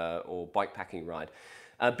or bikepacking ride.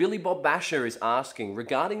 Billy Bob Basher is asking,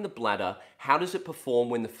 regarding the bladder, how does it perform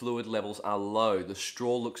when the fluid levels are low? The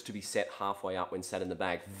straw looks to be set halfway up when sat in the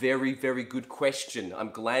bag. Very, very good question.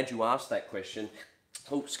 I'm glad you asked that question.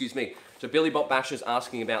 Oh, excuse me. So Billy Bob Basher is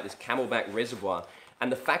asking about this Camelback reservoir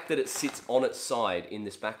and the fact that it sits on its side in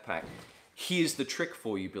this backpack. Here's the trick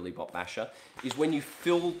for you, Billy Bob Basher, is when you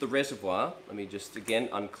fill the reservoir, let me just again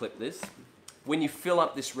unclip this. When you fill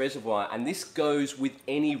up this reservoir, and this goes with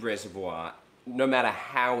any reservoir, no matter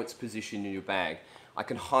how it's positioned in your bag, I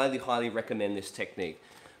can highly, highly recommend this technique.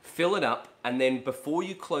 Fill it up, and then before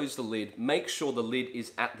you close the lid, make sure the lid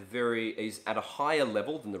is at a higher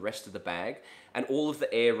level than the rest of the bag, and all of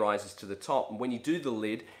the air rises to the top. And when you do the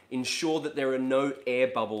lid, ensure that there are no air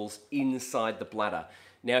bubbles inside the bladder.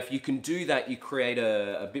 Now, if you can do that, you create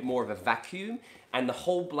a bit more of a vacuum, and the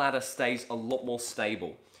whole bladder stays a lot more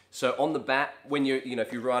stable. So on the back, when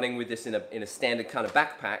if you're riding with this in a standard kind of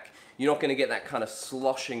backpack, you're not going to get that kind of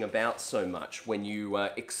sloshing about so much when you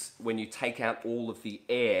take out all of the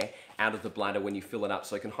air out of the bladder when you fill it up.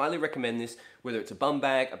 So I can highly recommend this, whether it's a bum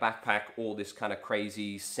bag, a backpack, or this kind of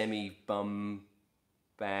crazy semi-bum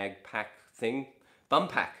bag pack thing, bum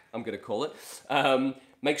pack, I'm going to call it.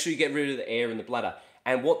 Make sure you get rid of the air in the bladder.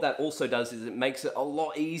 And what that also does is it makes it a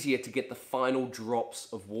lot easier to get the final drops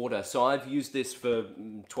of water. So I've used this for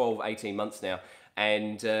 12, 18 months now.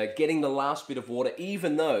 And getting the last bit of water,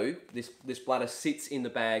 even though this bladder sits in the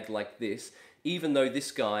bag like this, even though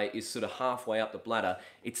this guy is sort of halfway up the bladder,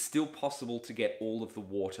 it's still possible to get all of the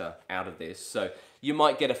water out of this. So you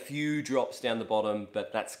might get a few drops down the bottom,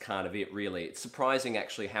 but that's kind of it really. It's surprising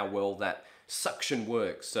actually how well that suction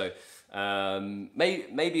works. So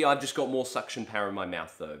maybe I've just got more suction power in my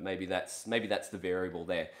mouth though. Maybe that's the variable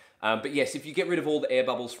there. But yes, if you get rid of all the air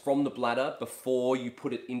bubbles from the bladder before you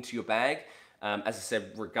put it into your bag, as I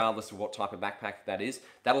said, regardless of what type of backpack that is,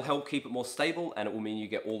 that'll help keep it more stable, and it will mean you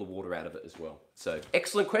get all the water out of it as well. So,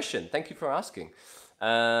 excellent question. Thank you for asking.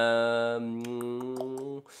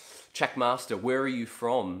 Chackmaster, where are you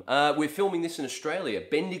from? We're filming this in Australia,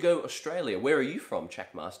 Bendigo, Australia. Where are you from,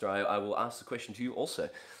 Chackmaster? I will ask the question to you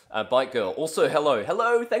also. Bike Girl, also hello.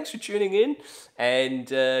 Hello, thanks for tuning in. And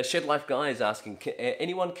Shed Life Guy is asking, can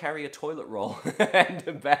anyone carry a toilet roll and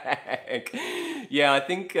a bag? Yeah, I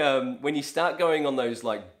think when you start going on those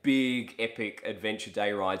like big epic adventure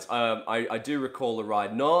day rides, I do recall a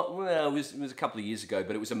ride, well, it was a couple of years ago,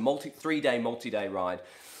 but it was a 3-day multi-day ride.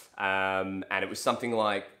 And it was something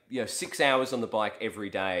like, 6 hours on the bike every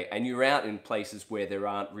day. And you're out in places where there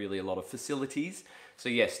aren't really a lot of facilities. So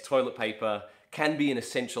yes, toilet paper can be an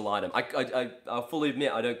essential item. I'll fully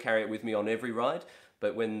admit I don't carry it with me on every ride,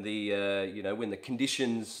 but when the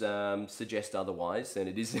conditions suggest otherwise, then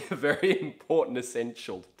it is a very important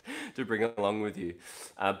essential to bring along with you.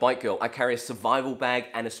 Bike Girl, I carry a survival bag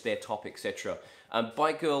and a spare top, etc.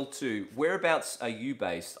 Bike Girl too, whereabouts are you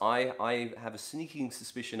based? I have a sneaking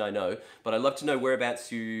suspicion I know, but I'd love to know whereabouts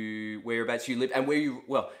you live and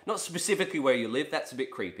well, not specifically where you live, that's a bit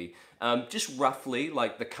creepy. Just roughly,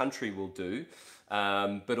 like the country will do,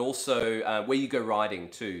 but also where you go riding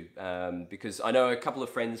too, because I know a couple of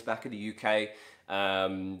friends back in the UK,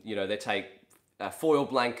 they take foil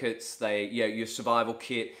blankets, your survival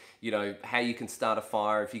kit, how you can start a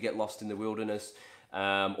fire if you get lost in the wilderness.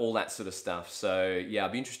 All that sort of stuff. So yeah,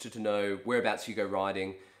 I'd be interested to know whereabouts you go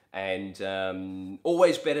riding, and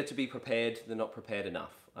always better to be prepared than not prepared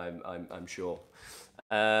enough, I'm sure.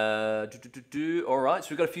 All right, so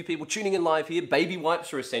we've got a few people tuning in live here. Baby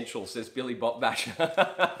wipes are essential, says Billy Botbasher.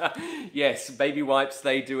 Yes, baby wipes,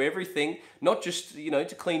 they do everything, not just,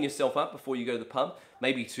 to clean yourself up before you go to the pub,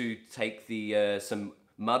 maybe to take some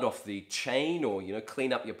mud off the chain, or,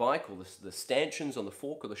 clean up your bike, or the stanchions on the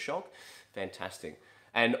fork or the shock. Fantastic.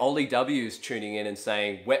 And Ollie W is tuning in and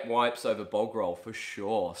saying wet wipes over bog roll for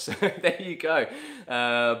sure. So there you go.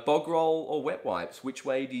 Bog roll or wet wipes, which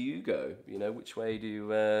way do you go?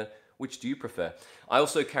 Which do you prefer? I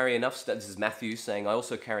also carry enough stuff. This is Matthew saying, I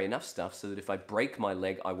also carry enough stuff so that if I break my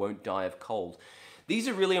leg, I won't die of cold. These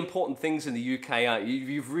are really important things in the UK.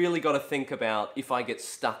 You've really got to think about, if I get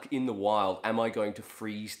stuck in the wild, am I going to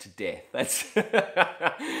freeze to death? That's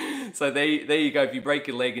so there you go. If you break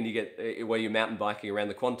your leg and you get where you're mountain biking around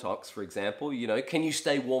the Quantocks, for example, can you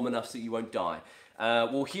stay warm enough so that you won't die?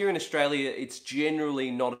 Well, here in Australia, it's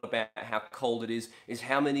generally not about how cold it is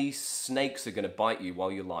how many snakes are going to bite you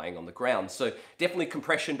while you're lying on the ground. So definitely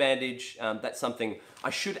compression bandage, that's something I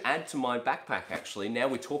should add to my backpack actually. Now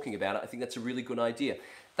we're talking about it, I think that's a really good idea.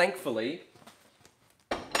 Thankfully,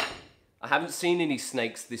 I haven't seen any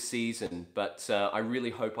snakes this season, but I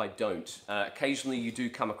really hope I don't. Occasionally you do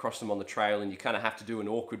come across them on the trail and you kind of have to do an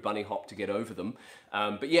awkward bunny hop to get over them.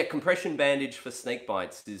 But yeah, compression bandage for snake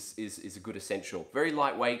bites is a good essential. Very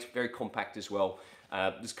lightweight, very compact as well.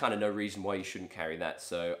 There's kind of no reason why you shouldn't carry that.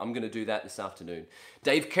 So I'm going to do that this afternoon.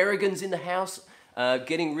 Dave Kerrigan's in the house.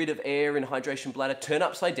 Getting rid of air in hydration bladder. Turn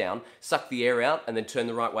upside down, suck the air out, and then turn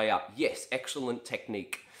the right way up. Yes, excellent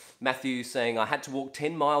technique. Matthew saying, I had to walk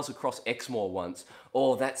 10 miles across Exmoor once.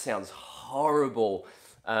 Oh, that sounds horrible.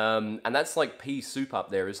 And that's like pea soup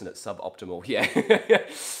up there, isn't it? Suboptimal,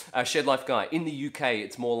 yeah. Shed Life Guy, in the UK,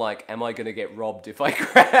 it's more like, am I going to get robbed if I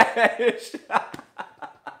crash?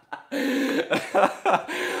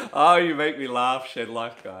 Oh, you make me laugh, Shed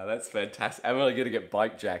Life Guy. That's fantastic. Am I going to get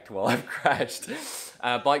bike jacked while I've crashed?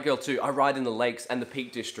 Bike Girl 2, I ride in the lakes and the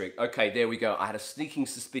Peak District. Okay, there we go. I had a sneaking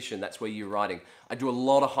suspicion that's where you're riding. I do a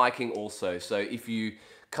lot of hiking also, so if you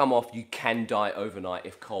come off, you can die overnight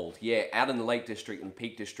if cold. Yeah, out in the Lake District and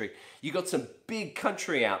Peak District, you got some big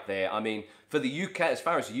country out there. I mean, for the UK, as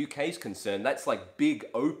far as the UK is concerned, that's like big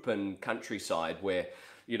open countryside where,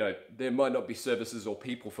 you know, there might not be services or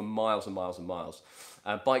people for miles and miles and miles.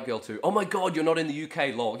 Bike Girl 2. Oh my God, you're not in the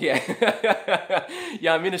UK, lol. Yeah.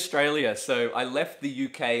 Yeah, I'm in Australia. So I left the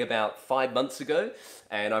UK about 5 months ago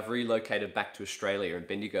and I've relocated back to Australia in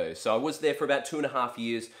Bendigo. So I was there for about 2.5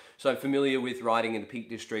 years. So I'm familiar with riding in the Peak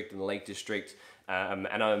District and the Lake District. And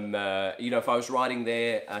I'm, you know, if I was riding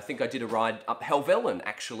there, I think I did a ride up Helvellyn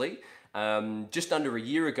actually, just under a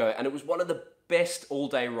year ago. And it was one of the best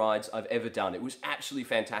all-day rides I've ever done. It was absolutely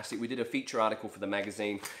fantastic. We did a feature article for the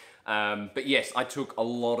magazine. But yes, I took a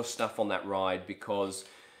lot of stuff on that ride because,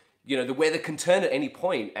 you know, the weather can turn at any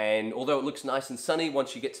point, and although it looks nice and sunny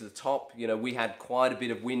once you get to the top, you know, we had quite a bit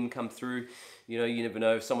of wind come through. You know, you never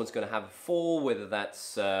know if someone's going to have a fall, whether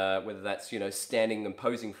that's you know, standing and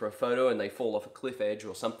posing for a photo and they fall off a cliff edge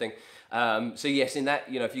or something. So yes, in that,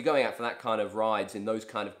 you know, if you're going out for that kind of rides in those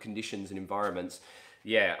kind of conditions and environments,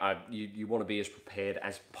 yeah, you want to be as prepared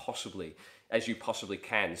as you possibly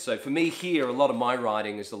can. So for me here, a lot of my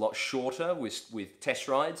riding is a lot shorter with test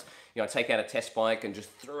rides. You know, I take out a test bike and just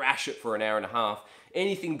thrash it for an hour and a half.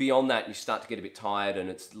 Anything beyond that, you start to get a bit tired and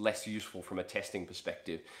it's less useful from a testing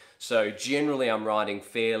perspective. So generally I'm riding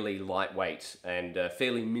fairly lightweight and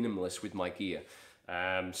fairly minimalist with my gear.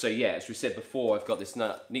 So yeah, as we said before, I've got this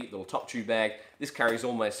neat little top tube bag. This carries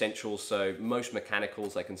all my essentials, so most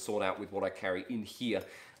mechanicals I can sort out with what I carry in here.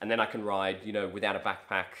 And then I can ride, you know, without a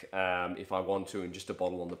backpack if I want to, and just a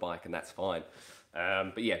bottle on the bike, and that's fine.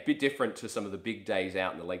 But yeah, a bit different to some of the big days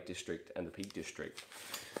out in the Lake District and the Peak District.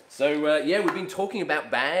 So yeah, we've been talking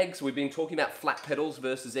about bags. We've been talking about flat pedals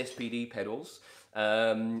versus SPD pedals.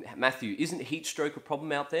 Matthew, isn't heat stroke a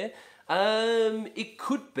problem out there? It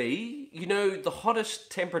could be. You know, the hottest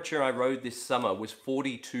temperature I rode this summer was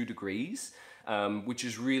 42 degrees, which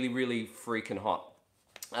is really, really freaking hot.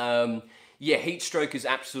 Yeah, heat stroke is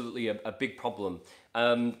absolutely a big problem.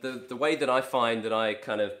 The way that I find that I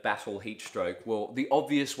kind of battle heat stroke, well, the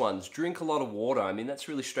obvious ones, drink a lot of water. I mean, that's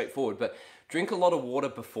really straightforward, but drink a lot of water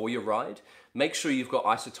before your ride. Make sure you've got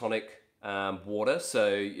isotonic water,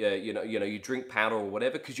 so you know you drink powder or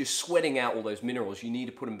whatever, because you're sweating out all those minerals. You need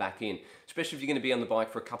to put them back in, especially if you're going to be on the bike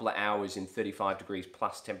for a couple of hours in 35 degrees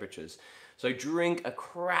plus temperatures. So drink a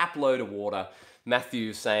crap load of water.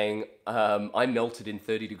 Matthew's saying, I melted in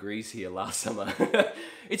 30 degrees here last summer.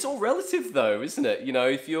 It's all relative though, isn't it? You know,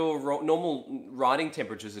 if your normal riding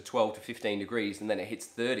temperatures are 12 to 15 degrees and then it hits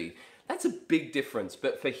 30, that's a big difference.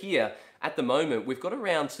 But for here, at the moment, we've got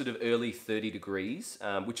around sort of early 30 degrees,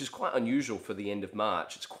 which is quite unusual for the end of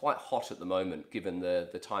March. It's quite hot at the moment, given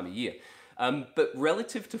the time of year. But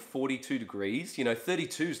relative to 42 degrees, you know,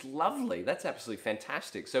 32 is lovely. That's absolutely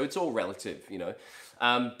fantastic. So it's all relative, you know.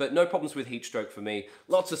 But no problems with heat stroke for me.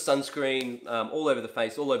 Lots of sunscreen all over the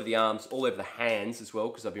face, all over the arms, all over the hands as well,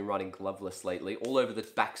 because I've been riding gloveless lately, all over the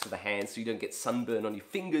backs of the hands so you don't get sunburn on your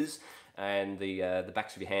fingers and the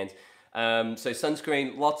backs of your hands. So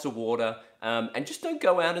sunscreen, lots of water, and just don't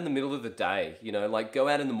go out in the middle of the day, you know, like go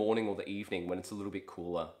out in the morning or the evening when it's a little bit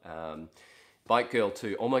cooler. Bike Girl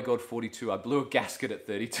 2, oh my God, 42, I blew a gasket at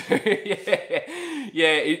 32.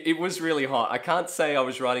 Yeah, it was really hot. I can't say I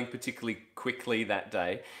was riding particularly quickly that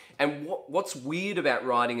day. And what's weird about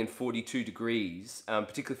riding in 42 degrees,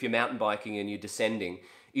 particularly if you're mountain biking and you're descending,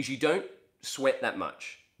 is you don't sweat that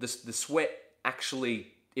much. The sweat actually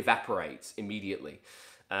evaporates immediately.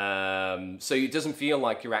 So it doesn't feel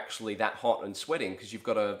like you're actually that hot and sweating because you've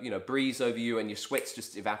got a breeze over you and your sweat's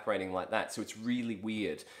just evaporating like that. So it's really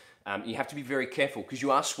weird. You have to be very careful because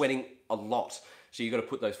you are sweating a lot. So you've got to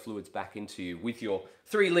put those fluids back into you with your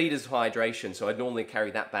 3 liters of hydration. So I'd normally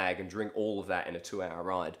carry that bag and drink all of that in a 2-hour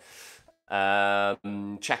ride.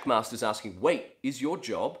 Chackmaster's asking, wait, is your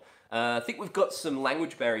job? I think we've got some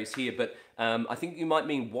language barriers here, but I think you might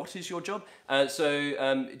mean, what is your job?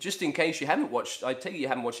 So just in case you haven't watched, I take it you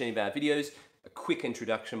haven't watched any of our videos, a quick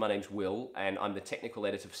introduction. My name's Will, and I'm the technical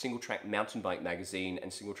editor for Singletrack Mountain Bike Magazine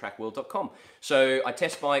and singletrackworld.com. So I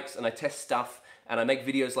test bikes and I test stuff and I make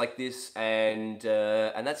videos like this, and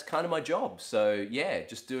that's kind of my job. So yeah,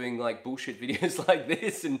 just doing like bullshit videos like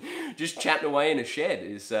this and just chatting away in a shed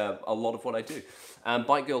is a lot of what I do.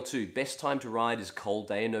 Bike Girl 2, best time to ride is a cold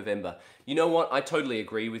day in November. You know what? I totally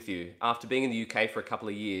agree with you. After being in the UK for a couple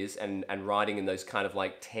of years and riding in those kind of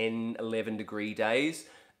like 10, 11 degree days,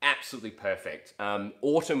 absolutely perfect.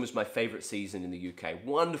 Autumn was my favorite season in the UK.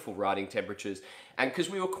 Wonderful riding temperatures. And because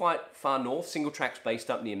we were quite far north, Singletrack's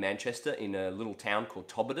based up near Manchester in a little town called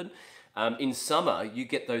Tobberton. In summer, you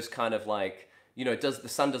get those kind of like, you know, the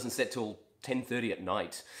sun doesn't set till 10:30 at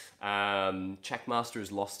night. Chackmaster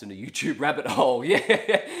is lost in a YouTube rabbit hole. Yeah,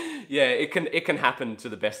 yeah, it can happen to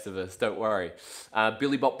the best of us. Don't worry.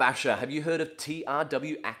 Billy Bot Basher, have you heard of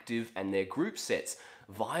TRW Active and their group sets?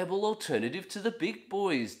 viable alternative to the big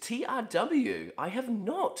boys. TRW. I have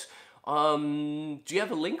not. Do you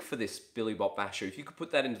have a link for this, Billy Bob Basher? If you could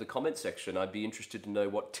put that into the comment section, I'd be interested to know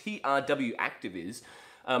what TRW Active is.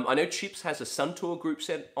 I know Chips has a Suntour group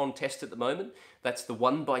set on test at the moment. That's the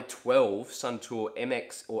 1x12 Suntour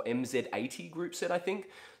MX or MZ80 group set, I think.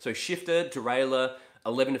 So shifter, derailleur,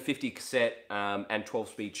 11 to 50 cassette, and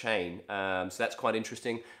 12-speed chain. So that's quite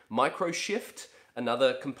interesting. Micro Shift,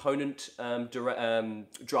 another component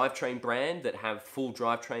drivetrain brand that have full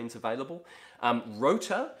drivetrains available.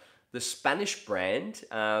 Rotor, the Spanish brand,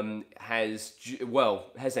 has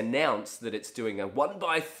announced that it's doing a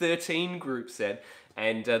 1x13 group set,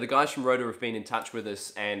 and the guys from Rotor have been in touch with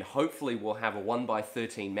us, and hopefully we'll have a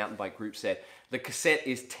 1x13 mountain bike group set. The cassette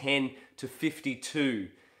is 10 to 52.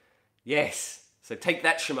 Yes, so take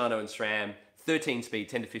that, Shimano and SRAM, 13 speed,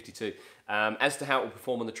 10 to 52. As to how it will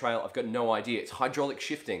perform on the trail, I've got no idea. It's hydraulic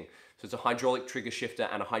shifting. So it's a hydraulic trigger shifter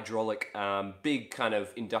and a hydraulic, big kind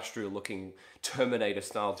of industrial looking Terminator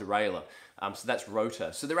style derailleur. So that's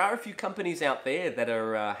Rotor. So there are a few companies out there that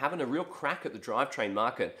are having a real crack at the drivetrain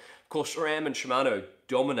market. Of course, SRAM and Shimano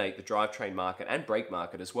dominate the drivetrain market and brake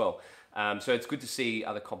market as well. So it's good to see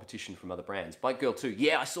other competition from other brands. Bike Girl too.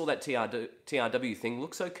 Yeah, I saw that TRW thing.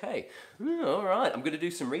 Looks okay. All right, I'm going to do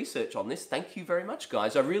some research on this. Thank you very much,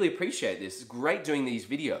 guys. I really appreciate this. It's great doing these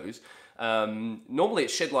videos. Normally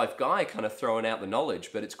it's Shed Life Guy kind of throwing out the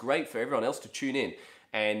knowledge, but it's great for everyone else to tune in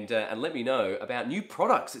and let me know about new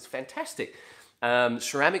products. It's fantastic.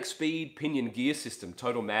 Ceramic Speed Pinion Gear System,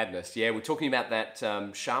 total madness. Yeah, we're talking about that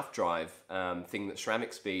shaft drive thing that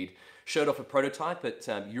Ceramic Speed showed off a prototype at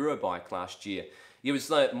Eurobike last year. It was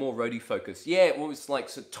like more roadie focused. Yeah, it was like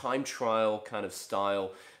some time trial kind of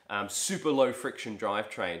style, super low friction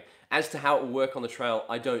drivetrain. As to how it will work on the trail,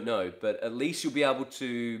 I don't know, but at least you'll be able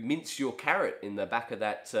to mince your carrot in the back of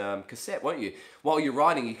that cassette, won't you? While you're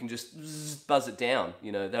riding, you can just buzz it down.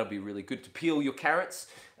 You know, that'll be really good to peel your carrots,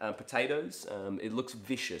 potatoes. It looks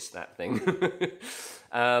vicious, that thing.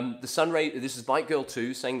 The Sunray, this is Bike Girl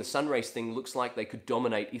 2, saying the Sunrace thing looks like they could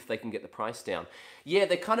dominate if they can get the price down. Yeah,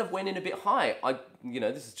 they kind of went in a bit high.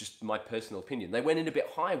 This is just my personal opinion. They went in a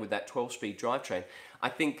bit high with that 12-speed drivetrain. I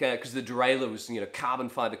think because the derailleur was, carbon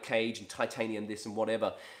fiber cage and titanium this and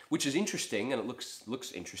whatever, which is interesting, and it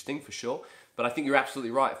looks interesting for sure. But I think you're absolutely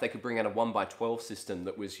right. If they could bring out a 1x12 system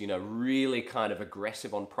that was, really kind of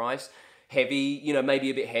aggressive on price, heavy, maybe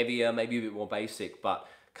a bit heavier, maybe a bit more basic, but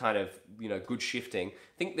kind of, good shifting.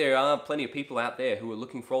 I think there are plenty of people out there who are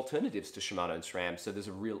looking for alternatives to Shimano and SRAM, so there's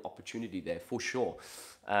a real opportunity there for sure.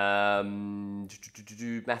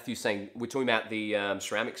 Matthew's saying, we're talking about the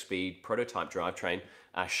Ceramic Speed prototype drivetrain,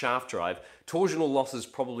 shaft drive. Torsional losses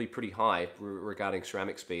probably pretty high regarding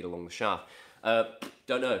Ceramic Speed along the shaft.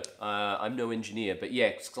 Don't know, I'm no engineer, but yeah,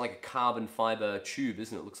 it's like a carbon fiber tube,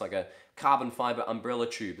 isn't it? It looks like a carbon fiber umbrella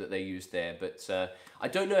tube that they use there, but I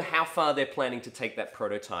don't know how far they're planning to take that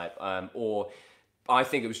prototype, or I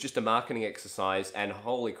think it was just a marketing exercise, and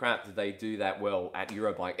holy crap, did they do that well at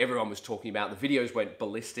Eurobike. Everyone was talking about, the videos went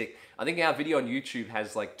ballistic. I think our video on YouTube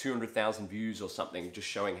has like 200,000 views or something, just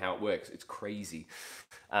showing how it works. It's crazy.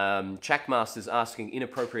 Chackmaster's asking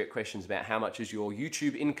inappropriate questions about how much is your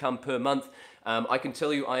YouTube income per month. I can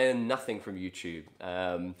tell you I earn nothing from YouTube.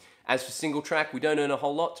 As for Singletrack, we don't earn a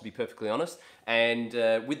whole lot, to be perfectly honest. And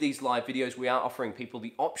with these live videos, we are offering people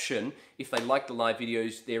the option, if they like the live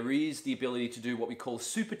videos, there is the ability to do what we call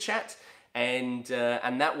super chat. And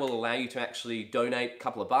that will allow you to actually donate a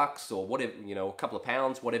couple of bucks or whatever, a couple of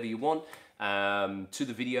pounds, whatever you want, to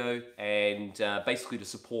the video, and basically to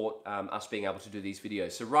support us being able to do these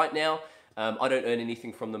videos. So right now, I don't earn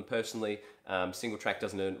anything from them personally. Singletrack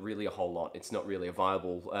doesn't earn really a whole lot. It's not really a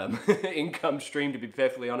viable income stream, to be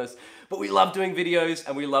perfectly honest. But we love doing videos,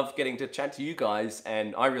 and we love getting to chat to you guys,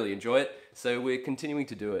 and I really enjoy it. So we're continuing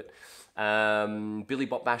to do it. Billy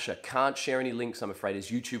Bot Basher, can't share any links, I'm afraid, as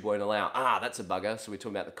YouTube won't allow. Ah, that's a bugger. So we're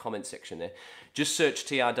talking about the comment section there. Just search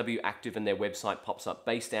TRW Active and their website pops up,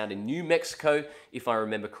 based down in New Mexico, if I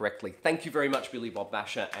remember correctly. Thank you very much, Billy Bot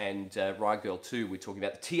Basher, and Ride Girl 2. We're talking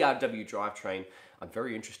about the TRW drivetrain. I'm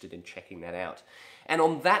very interested in checking that out. And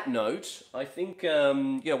on that note, I think,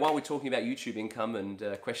 while we're talking about YouTube income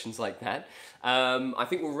and questions like that, I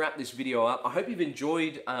think we'll wrap this video up. I hope you've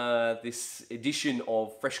enjoyed this edition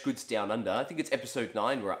of Fresh Goods Down Under. I think it's episode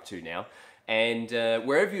 9 we're up to now. And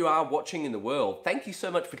wherever you are watching in the world, thank you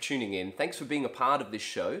so much for tuning in. Thanks for being a part of this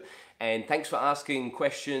show. And thanks for asking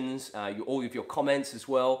questions, all of your comments as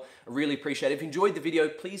well. I really appreciate it. If you enjoyed the video,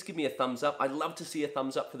 please give me a thumbs up. I'd love to see a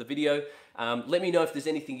thumbs up for the video. Let me know if there's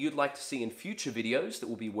anything you'd like to see in future videos that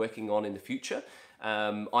we'll be working on in the future.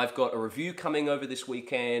 I've got a review coming over this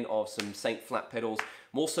weekend of some Saint flat pedals.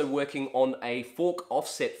 I'm also working on a fork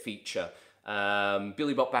offset feature.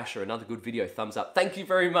 Billy Bob Basher, another good video, thumbs up. Thank you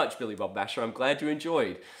very much, Billy Bob Basher. I'm glad you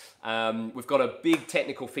enjoyed. We've got a big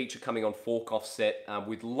technical feature coming on fork offset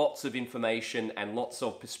with lots of information and lots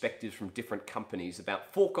of perspectives from different companies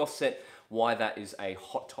about fork offset, why that is a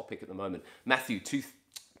hot topic at the moment. Matthew,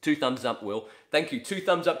 two thumbs up, Will. Thank you. 2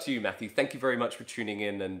 thumbs up to you, Matthew. Thank you very much for tuning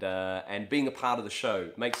in and being a part of the show.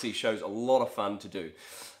 Makes these shows a lot of fun to do.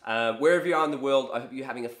 Wherever you are in the world, I hope you're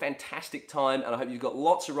having a fantastic time, and I hope you've got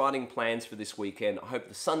lots of riding plans for this weekend. I hope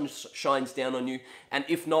the sun shines down on you, and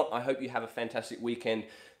if not, I hope you have a fantastic weekend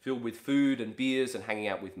filled with food and beers and hanging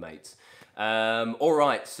out with mates. All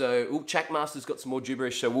right, so Chackmaster's got some more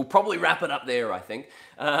gibberish, so we'll probably wrap it up there, I think.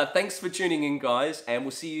 Thanks for tuning in, guys, and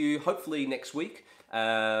we'll see you hopefully next week.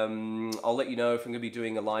 I'll let you know if I'm going to be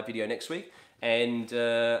doing a live video next week, and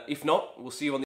if not, we'll see you on the